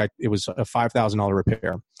dent. I think it was a $5,000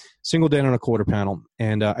 repair, single dent on a quarter panel.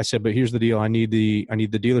 And I said, but here's the deal. I need the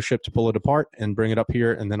dealership to pull it apart and bring it up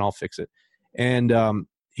here, and then I'll fix it. And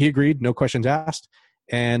he agreed, no questions asked.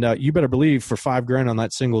 And you better believe for $5,000 on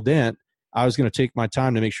that single dent, I was going to take my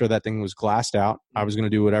time to make sure that thing was glassed out. I was going to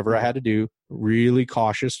do whatever I had to do, really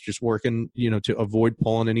cautious, just working, to avoid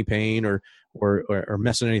pulling any paint or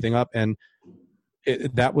messing anything up. And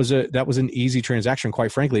that was an easy transaction.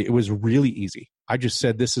 Quite frankly, it was really easy. I just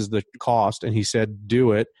said, this is the cost. And he said,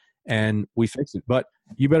 do it. And we fixed it. But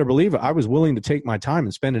you better believe it, I was willing to take my time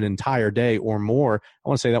and spend an entire day or more. I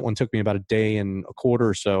want to say that one took me about a day and a quarter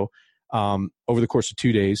or so, over the course of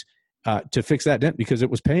 2 days, to fix that dent, because it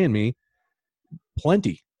was paying me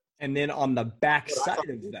plenty. And then on the back side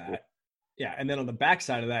of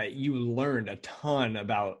that, you learned a ton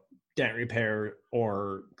about dent repair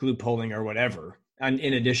or glue pulling or whatever, and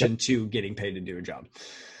in addition to getting paid to do a job.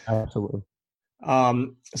 Absolutely.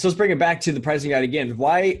 So let's bring it back to the pricing guide again.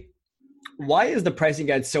 Why is the pricing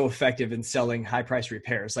guide so effective in selling high price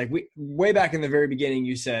repairs? Like way back in the very beginning,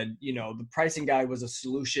 you said, the pricing guide was a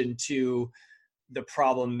solution to the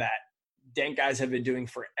problem that dent guys have been doing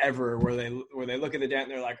forever, where they look at the dent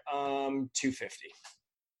and they're like, 250.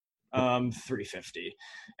 350.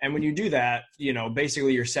 And when you do that,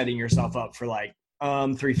 basically you're setting yourself up for like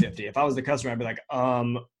 350. If I was the customer, I'd be like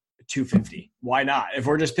 250. Why not? If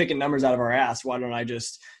we're just picking numbers out of our ass, why don't I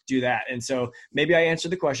just do that? And so maybe I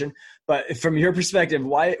answered the question, but from your perspective,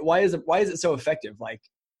 why is it so effective, like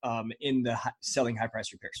in the selling high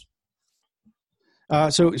price repairs?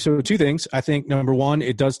 So two things. I think number one,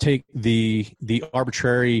 it does take the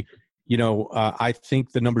arbitrary, I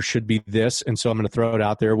think the number should be this, and so I'm going to throw it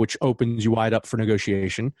out there, which opens you wide up for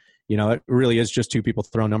negotiation. It really is just two people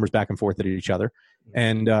throwing numbers back and forth at each other.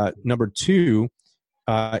 And number two,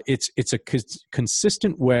 it's a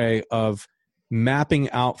consistent way of mapping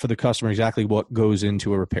out for the customer exactly what goes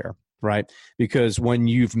into a repair, right? Because when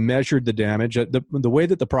you've measured the damage, the way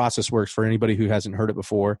that the process works for anybody who hasn't heard it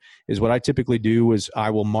before is, what I typically do is I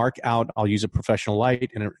will mark out, I'll use a professional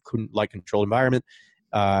light in a light controlled environment,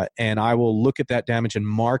 and I will look at that damage and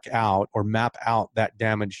mark out or map out that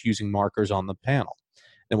damage using markers on the panel.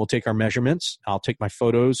 Then we'll take our measurements. I'll take my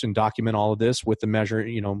photos and document all of this with the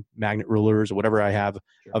magnet rulers or whatever I have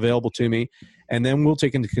available to me. And then we'll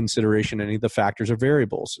take into consideration any of the factors or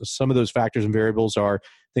variables. Some of those factors and variables are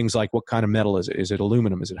things like, what kind of metal is it? Is it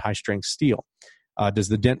aluminum? Is it high strength steel? Does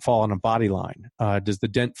the dent fall on a body line? Does the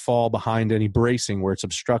dent fall behind any bracing where it's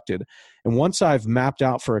obstructed? And once I've mapped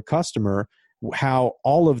out for a customer how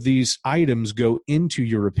all of these items go into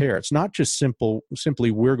your repair, it's not just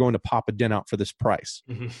simply we're going to pop a dent out for this price.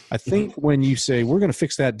 Mm-hmm. I think when you say we're going to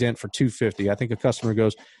fix that dent for $250, I think a customer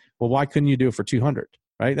goes, well, why couldn't you do it for $200?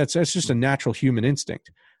 Right? That's just a natural human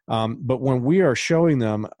instinct. But when we are showing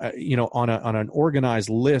them, on an organized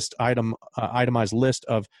list, itemized list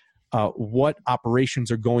of what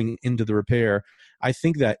operations are going into the repair, I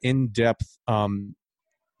think that in-depth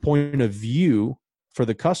point of view for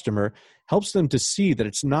the customer helps them to see that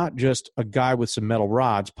it's not just a guy with some metal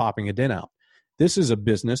rods popping a dent out. This is a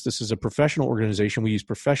business. This is a professional organization. We use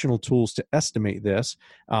professional tools to estimate this,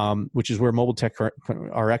 which is where Mobile Tech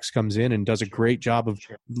RX comes in and does a great job of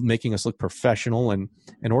making us look professional and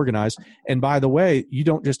organized. And by the way, you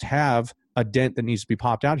don't just have a dent that needs to be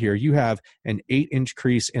popped out here. You have an 8-inch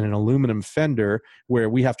crease in an aluminum fender where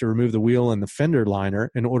we have to remove the wheel and the fender liner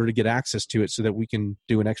in order to get access to it so that we can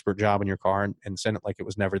do an expert job in your car and send it like it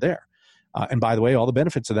was never there. And by the way, all the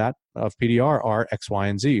benefits of PDR are X, Y,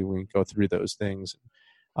 and Z. We go through those things.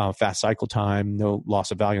 Fast cycle time, no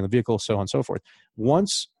loss of value in the vehicle, so on and so forth.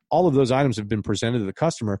 Once all of those items have been presented to the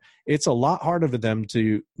customer, it's a lot harder for them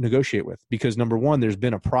to negotiate with, because number one, there's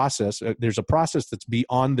been a process. There's a process that's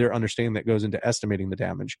beyond their understanding that goes into estimating the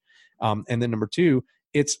damage. And then number two,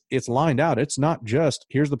 it's lined out. It's not just,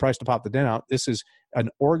 here's the price to pop the dent out. This is an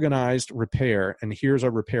organized repair, and here's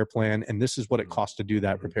our repair plan, and this is what it costs to do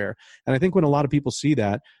that repair. And I think when a lot of people see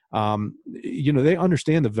that, they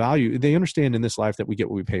understand the value. They understand in this life that we get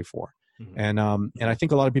what we pay for. Mm-hmm. And I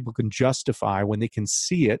think a lot of people can justify, when they can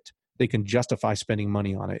see it, they can justify spending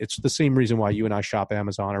money on it. It's the same reason why you and I shop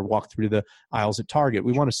Amazon or walk through the aisles at Target.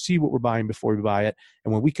 We want to see what we're buying before we buy it.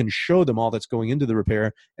 And when we can show them all that's going into the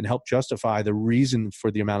repair and help justify the reason for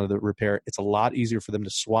the amount of the repair, it's a lot easier for them to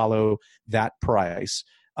swallow that price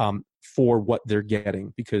for what they're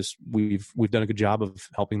getting, because we've done a good job of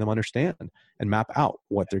helping them understand and map out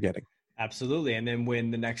what they're getting. Absolutely. And then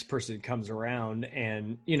when the next person comes around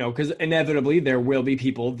and, because inevitably there will be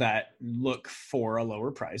people that look for a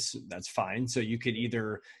lower price, that's fine. So you could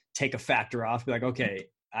either take a factor off, be like, okay,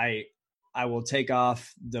 I will take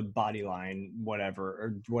off the body line, whatever,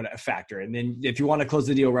 or what factor. And then if you want to close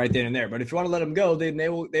the deal right then and there, but if you want to let them go, then they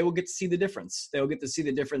will get to see the difference. They'll get to see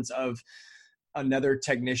the difference of another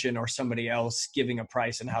technician or somebody else giving a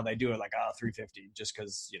price and how they do it, like, $350 just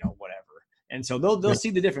because, whatever. And so they'll see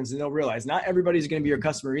the difference, and they'll realize not everybody's going to be your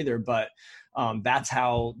customer either, but that's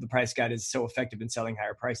how the price guide is so effective in selling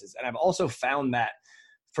higher prices. And I've also found that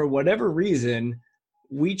for whatever reason,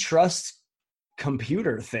 we trust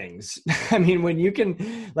computer things. I mean, when you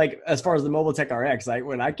can, like, as far as the Mobile Tech RX, like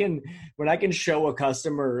when I can show a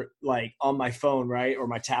customer like on my phone, right, or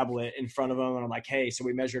my tablet in front of them, and I'm like, hey, so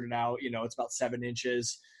we measured it out, it's about 7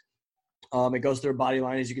 inches. It goes through a body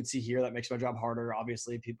line, as you can see here. That makes my job harder.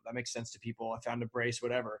 Obviously, people, that makes sense to people. I found a brace,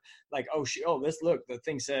 whatever. Like, the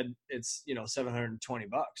thing said it's $720, and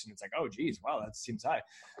it's like, oh geez, wow, that seems high,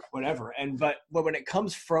 whatever. But when it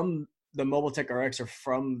comes from the Mobile Tech RX or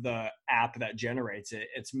from the app that generates it,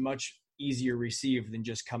 it's much easier received than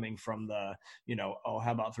just coming from the, oh,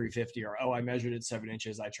 how about 350, or, oh, I measured it 7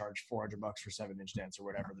 inches, I charge $400 for 7-inch dents, or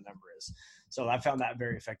whatever the number is. So I found that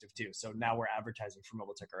very effective too. So now we're advertising for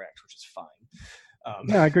Mobile Tech RX, which is fine.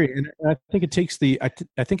 Yeah, I agree, and I think it takes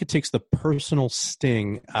I think it takes the personal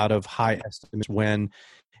sting out of high estimates when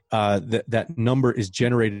that number is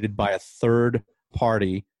generated by a third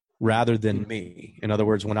party rather than me. In other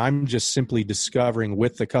words, when I'm just simply discovering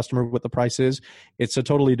with the customer what the price is, it's a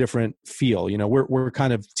totally different feel. We're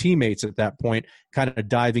kind of teammates at that point, kind of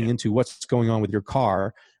diving into what's going on with your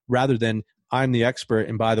car, rather than I'm the expert,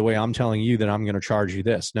 and by the way, I'm telling you that I'm going to charge you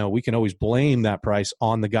this. No, we can always blame that price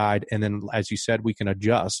on the guide, and then, as you said, we can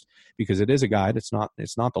adjust because it is a guide. It's not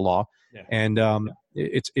the law. Yeah. And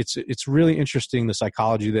it's really interesting, the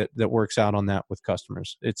psychology that works out on that with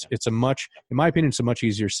customers. It's a much, in my opinion, it's a much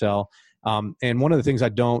easier sell. And one of the things I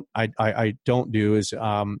don't do is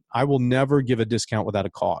I will never give a discount without a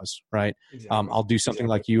cause, right? Exactly. I'll do something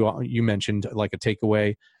like you mentioned, like a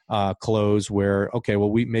takeaway close, where, okay,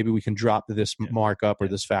 well, maybe we can drop this markup or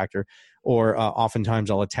this factor, or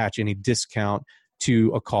oftentimes I'll attach any discount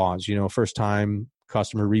to a cause, first time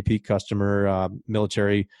customer, repeat customer,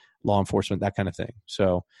 military, law enforcement, that kind of thing.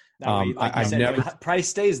 So I never, price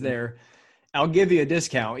stays there. I'll give you a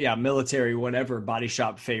discount. Yeah. Military, whatever, body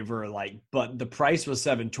shop favor, but the price was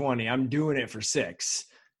 $720. I'm doing it for $6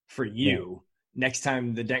 for you. Yeah. Next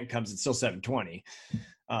time the dent comes, it's still $720.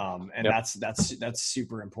 And that's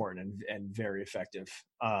super important and very effective.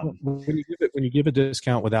 When you give a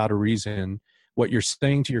discount without a reason, what you're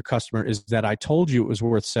saying to your customer is that I told you it was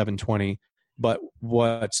worth $720, but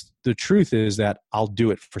what's the truth is that I'll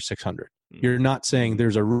do it for $600. You're not saying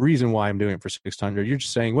there's a reason why I'm doing it for $600. You're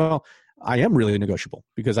just saying, well, I am really negotiable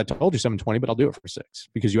because I told you $720, but I'll do it for $6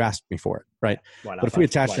 because you asked me for it, right? But if we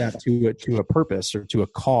attach that to a purpose or to a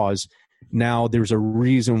cause, now there's a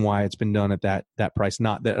reason why it's been done at that price,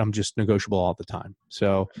 not that I'm just negotiable all the time.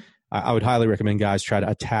 So I would highly recommend guys try to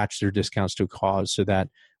attach their discounts to a cause so that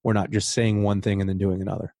we're not just saying one thing and then doing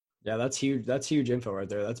another. Yeah, that's huge. That's huge info right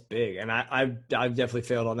there. That's big. And I've definitely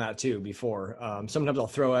failed on that too before. Sometimes I'll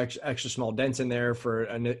throw extra small dents in there for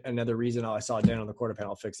another reason. Oh, I saw a dent on the quarter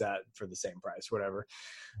panel, I'll fix that for the same price, whatever,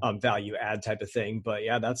 value add type of thing. But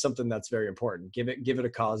yeah, that's something that's very important. Give it a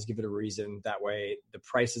cause, give it a reason. That way the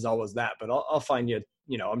price is always that, but I'll find you,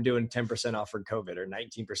 I'm doing 10% off for COVID or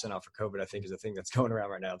 19% off for COVID, I think is the thing that's going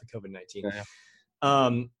around right now, the COVID-19.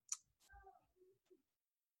 Yeah.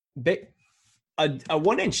 A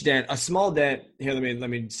 1-inch dent, a small dent here. Let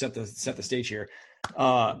me set the stage here.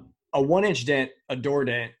 A 1-inch dent, a door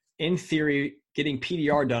dent, in theory, getting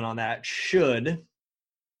PDR done on that should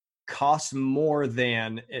cost more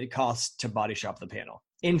than it costs to body shop the panel.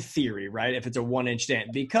 In theory, right? If it's a 1-inch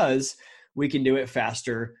dent, because we can do it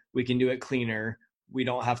faster, we can do it cleaner, we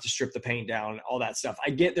don't have to strip the paint down, all that stuff. I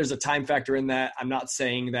get there's a time factor in that. I'm not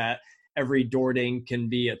saying that every door ding can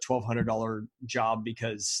be a $1,200 job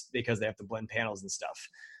because they have to blend panels and stuff.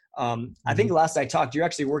 I think last I talked, you're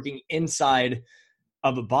actually working inside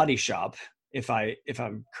of a body shop, if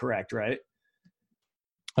I'm correct, right?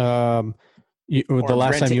 The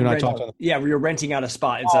last time you and I talked. Yeah, we were renting out a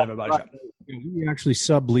spot inside of a body shop. We actually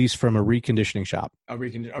sublease from a reconditioning shop.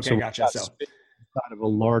 Okay, so gotcha. So inside of a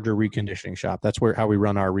larger reconditioning shop. That's how we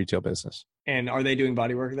run our retail business. And are they doing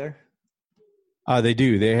body work there? They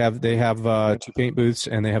do. They have 2 paint booths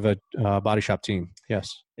and they have a body shop team. Yes.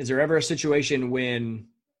 Is there ever a situation when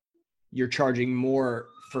you're charging more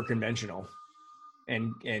for conventional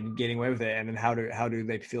and getting away with it? And then how do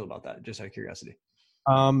they feel about that? Just out of curiosity.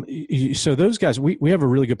 So those guys, we have a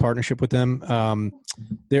really good partnership with them.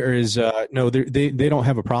 There is they don't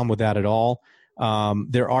have a problem with that at all.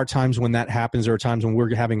 There are times when that happens. There are times when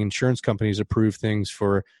we're having insurance companies approve things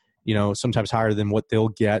for, sometimes higher than what they'll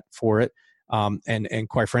get for it. And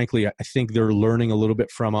quite frankly, I think they're learning a little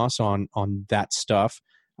bit from us on that stuff,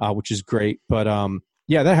 which is great. But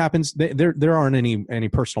yeah, that happens. There aren't any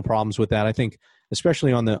personal problems with that. I think,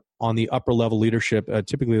 especially on the upper level leadership,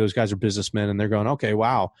 typically those guys are businessmen, and they're going, okay,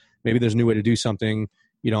 wow, maybe there's a new way to do something.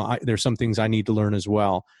 There's some things I need to learn as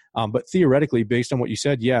well. But theoretically, based on what you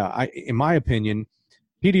said, yeah, in my opinion,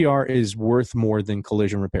 PDR is worth more than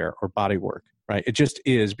collision repair or body work. right? It just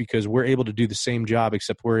is, because we're able to do the same job,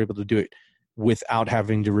 except we're able to do it without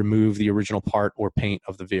having to remove the original part or paint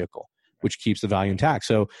of the vehicle, which keeps the value intact.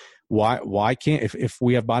 So why can't, if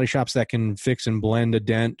we have body shops that can fix and blend a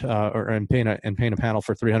dent and paint a panel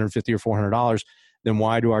for $350 or $400, then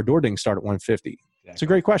why do our door dings start at $150? Exactly. It's a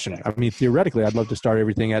great question. Exactly. I mean, theoretically, I'd love to start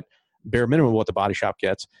everything at bare minimum what the body shop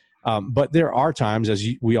gets. But there are times, as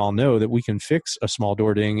we all know, that we can fix a small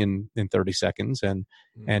door ding in 30 seconds, and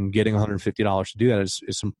getting $150 to do that is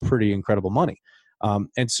some pretty incredible money.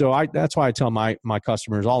 And so that's why I tell my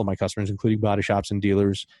customers, all of my customers, including body shops and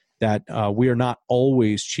dealers, that we are not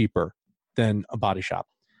always cheaper than a body shop.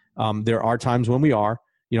 There are times when we are.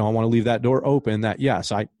 I want to leave that door open, that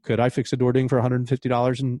yes, I fix a door ding for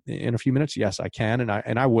 $150 in a few minutes? Yes, I can,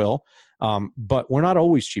 and I will. But we're not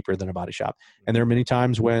always cheaper than a body shop. And there are many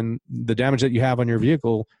times when the damage that you have on your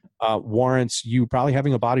vehicle warrants you probably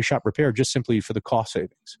having a body shop repair just simply for the cost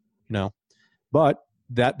savings. But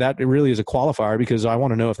that really is a qualifier, because I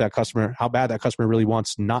want to know if that customer, how bad that customer really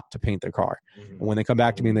wants not to paint their car. Mm-hmm. And when they come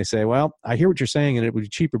back to me and they say, well, I hear what you're saying and it would be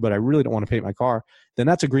cheaper, but I really don't want to paint my car, then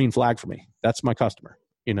that's a green flag for me. That's my customer,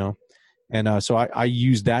 And so I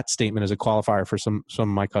use that statement as a qualifier for some of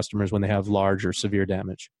my customers when they have large or severe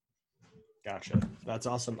damage. Gotcha. That's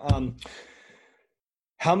awesome.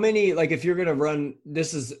 How many, if you're going to run,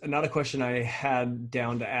 this is not a question I had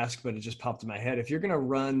down to ask, but it just popped in my head. If you're going to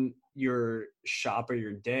run your shop or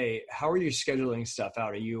your day, how are you scheduling stuff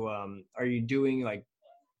out? Are you doing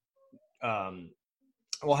how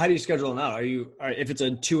do you schedule them out? If it's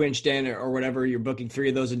a 2-inch den or whatever, you're booking 3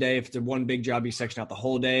 of those a day. If it's a one big job, you section out the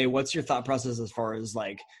whole day. What's your thought process as far as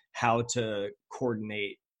how to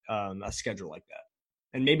coordinate a schedule like that?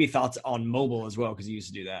 And maybe thoughts on mobile as well, because you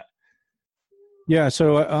used to do that. Yeah.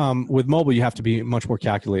 So with mobile, you have to be much more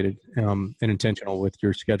calculated and intentional with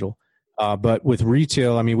your schedule. But with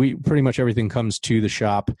retail, I mean, we pretty much everything comes to the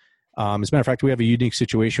shop. As a matter of fact, we have a unique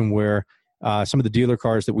situation where some of the dealer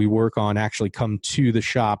cars that we work on actually come to the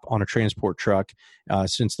shop on a transport truck.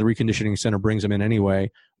 Since the reconditioning center brings them in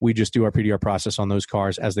anyway, we just do our PDR process on those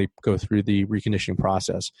cars as they go through the reconditioning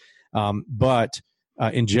process. But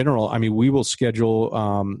in general, I mean, we will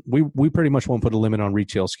schedule, we pretty much won't put a limit on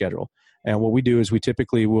retail schedule. And what we do is we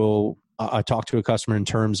typically will talk to a customer in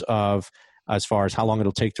terms of, as far as how long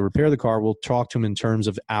it'll take to repair the car, we'll talk to them in terms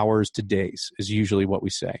of hours to days is usually what we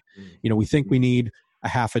say. Mm-hmm. We think we need a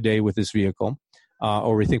half a day with this vehicle,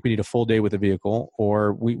 or we think we need a full day with the vehicle,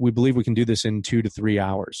 or we believe we can do this in 2 to 3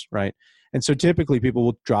 hours, right? And so typically people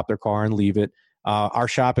will drop their car and leave it. Our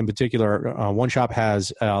shop in particular, one shop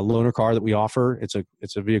has a loaner car that we offer. It's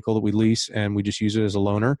a vehicle that we lease, and we just use it as a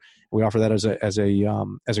loaner. We offer that as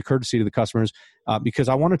a courtesy to the customers, because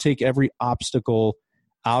I want to take every obstacle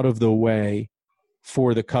out of the way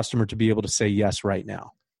for the customer to be able to say yes right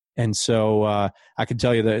now. And so I can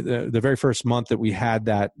tell you that the very first month that we had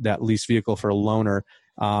that lease vehicle for a loaner,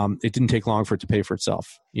 it didn't take long for it to pay for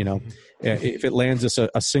itself. If it lands us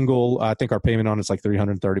a single, I think our payment on it's like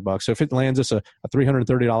 $330. So if it lands us a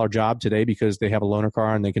 $330 job today because they have a loaner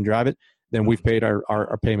car and they can drive it, then we've paid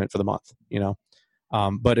our payment for the month.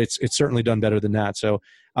 But it's certainly done better than that. So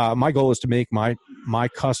my goal is to make my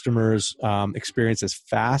customers' experience as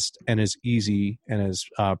fast and as easy and as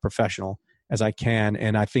professional as I can,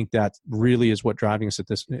 and I think that really is what's driving us at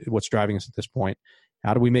this point.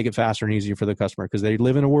 How do we make it faster and easier for the customer? Because they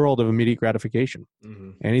live in a world of immediate gratification. Mm-hmm.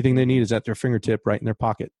 Anything they need is at their fingertip, right in their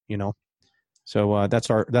pocket. So that's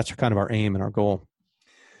kind of our aim and our goal.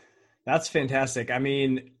 That's fantastic. I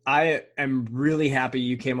mean, I am really happy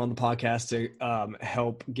you came on the podcast to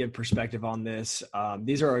help give perspective on this.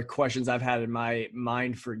 These are questions I've had in my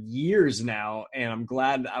mind for years now, and I'm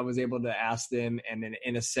glad I was able to ask them, and then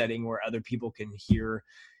in a setting where other people can hear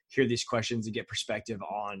these questions and get perspective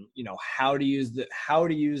on, how to use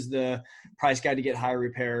the price guide to get higher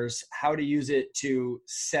repairs, how to use it to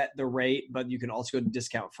set the rate, but you can also go to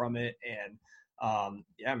discount from it. And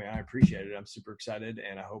I appreciate it. I'm super excited,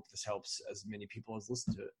 and I hope this helps as many people as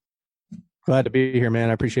listen to it. Glad to be here, man.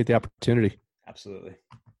 I appreciate the opportunity. Absolutely.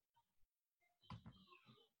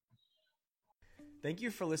 Thank you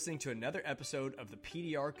for listening to another episode of the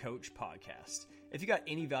PDR Coach Podcast. If you got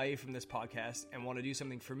any value from this podcast and want to do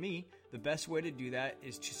something for me, the best way to do that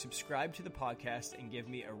is to subscribe to the podcast and give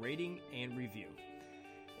me a rating and review.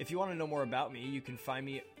 If you want to know more about me, you can find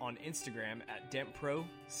me on Instagram at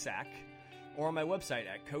DentProSac, or on my website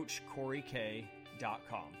at CoachCoreyK.com.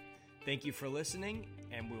 Thank you for listening,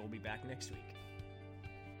 and we will be back next week.